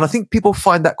 And I think people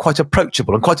find that quite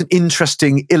approachable and quite an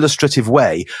interesting illustrative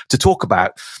way to talk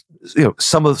about,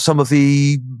 some of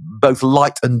the both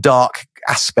light and dark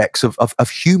aspects of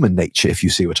human nature, if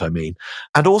you see what I mean.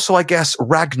 And also, I guess,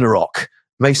 Ragnarok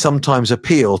may sometimes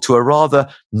appeal to a rather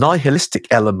nihilistic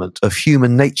element of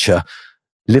human nature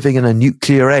living in a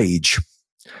nuclear age.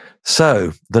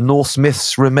 So the Norse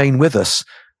myths remain with us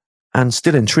and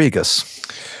still intrigue us.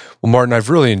 Well, Martyn, I've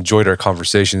really enjoyed our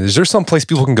conversation. Is there some place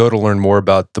people can go to learn more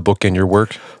about the book and your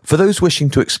work? For those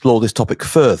wishing to explore this topic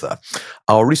further,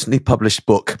 our recently published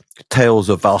book, Tales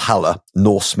of Valhalla,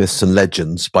 Norse Myths and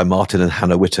Legends by Martyn and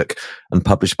Hannah Whittock, and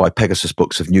published by Pegasus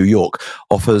Books of New York,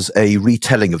 offers a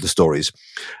retelling of the stories.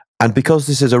 And because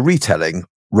this is a retelling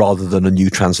rather than a new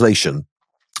translation,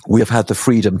 we have had the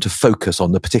freedom to focus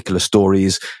on the particular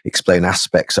stories, explain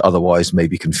aspects that otherwise may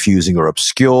be confusing or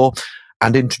obscure,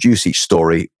 and introduce each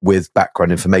story with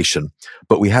background information.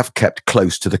 But we have kept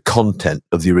close to the content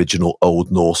of the original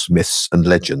Old Norse myths and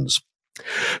legends.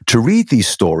 To read these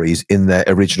stories in their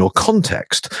original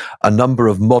context, a number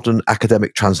of modern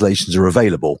academic translations are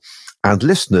available, and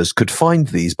listeners could find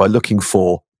these by looking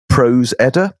for Prose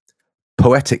Edda,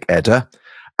 Poetic Edda,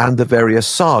 and the various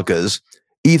sagas,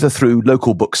 either through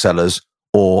local booksellers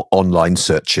or online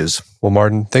searches. Well,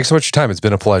 Martyn, thanks so much for your time. It's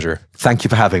been a pleasure. Thank you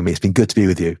for having me. It's been good to be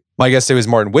with you. My guest today was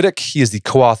Martyn Whittock. He is the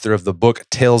co-author of the book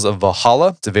Tales of Valhalla.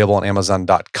 It's available on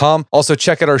Amazon.com. Also,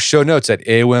 check out our show notes at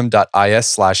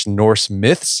aom.is/Norse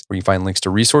Myths, where you can find links to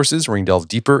resources where you can delve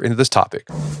deeper into this topic.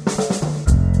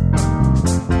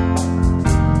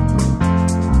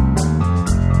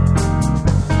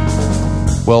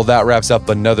 Well, that wraps up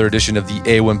another edition of the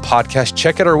AOM podcast.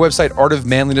 Check out our website,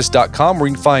 artofmanliness.com, where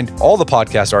you can find all the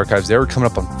podcast archives there. We're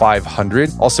coming up on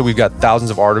 500. Also, we've got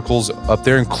thousands of articles up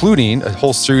there, including a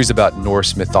whole series about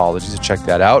Norse mythology, so check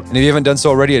that out. And if you haven't done so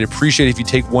already, I'd appreciate it if you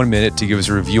take 1 minute to give us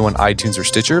a review on iTunes or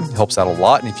Stitcher. It helps out a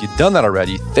lot. And if you've done that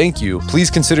already, thank you. Please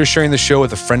consider sharing the show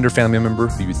with a friend or family member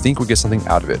who you think would get something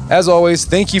out of it. As always,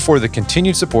 thank you for the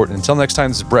continued support. And until next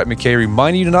time, this is Brett McKay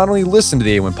reminding you to not only listen to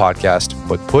the AOM podcast,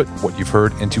 but put what you've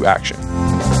heard into action.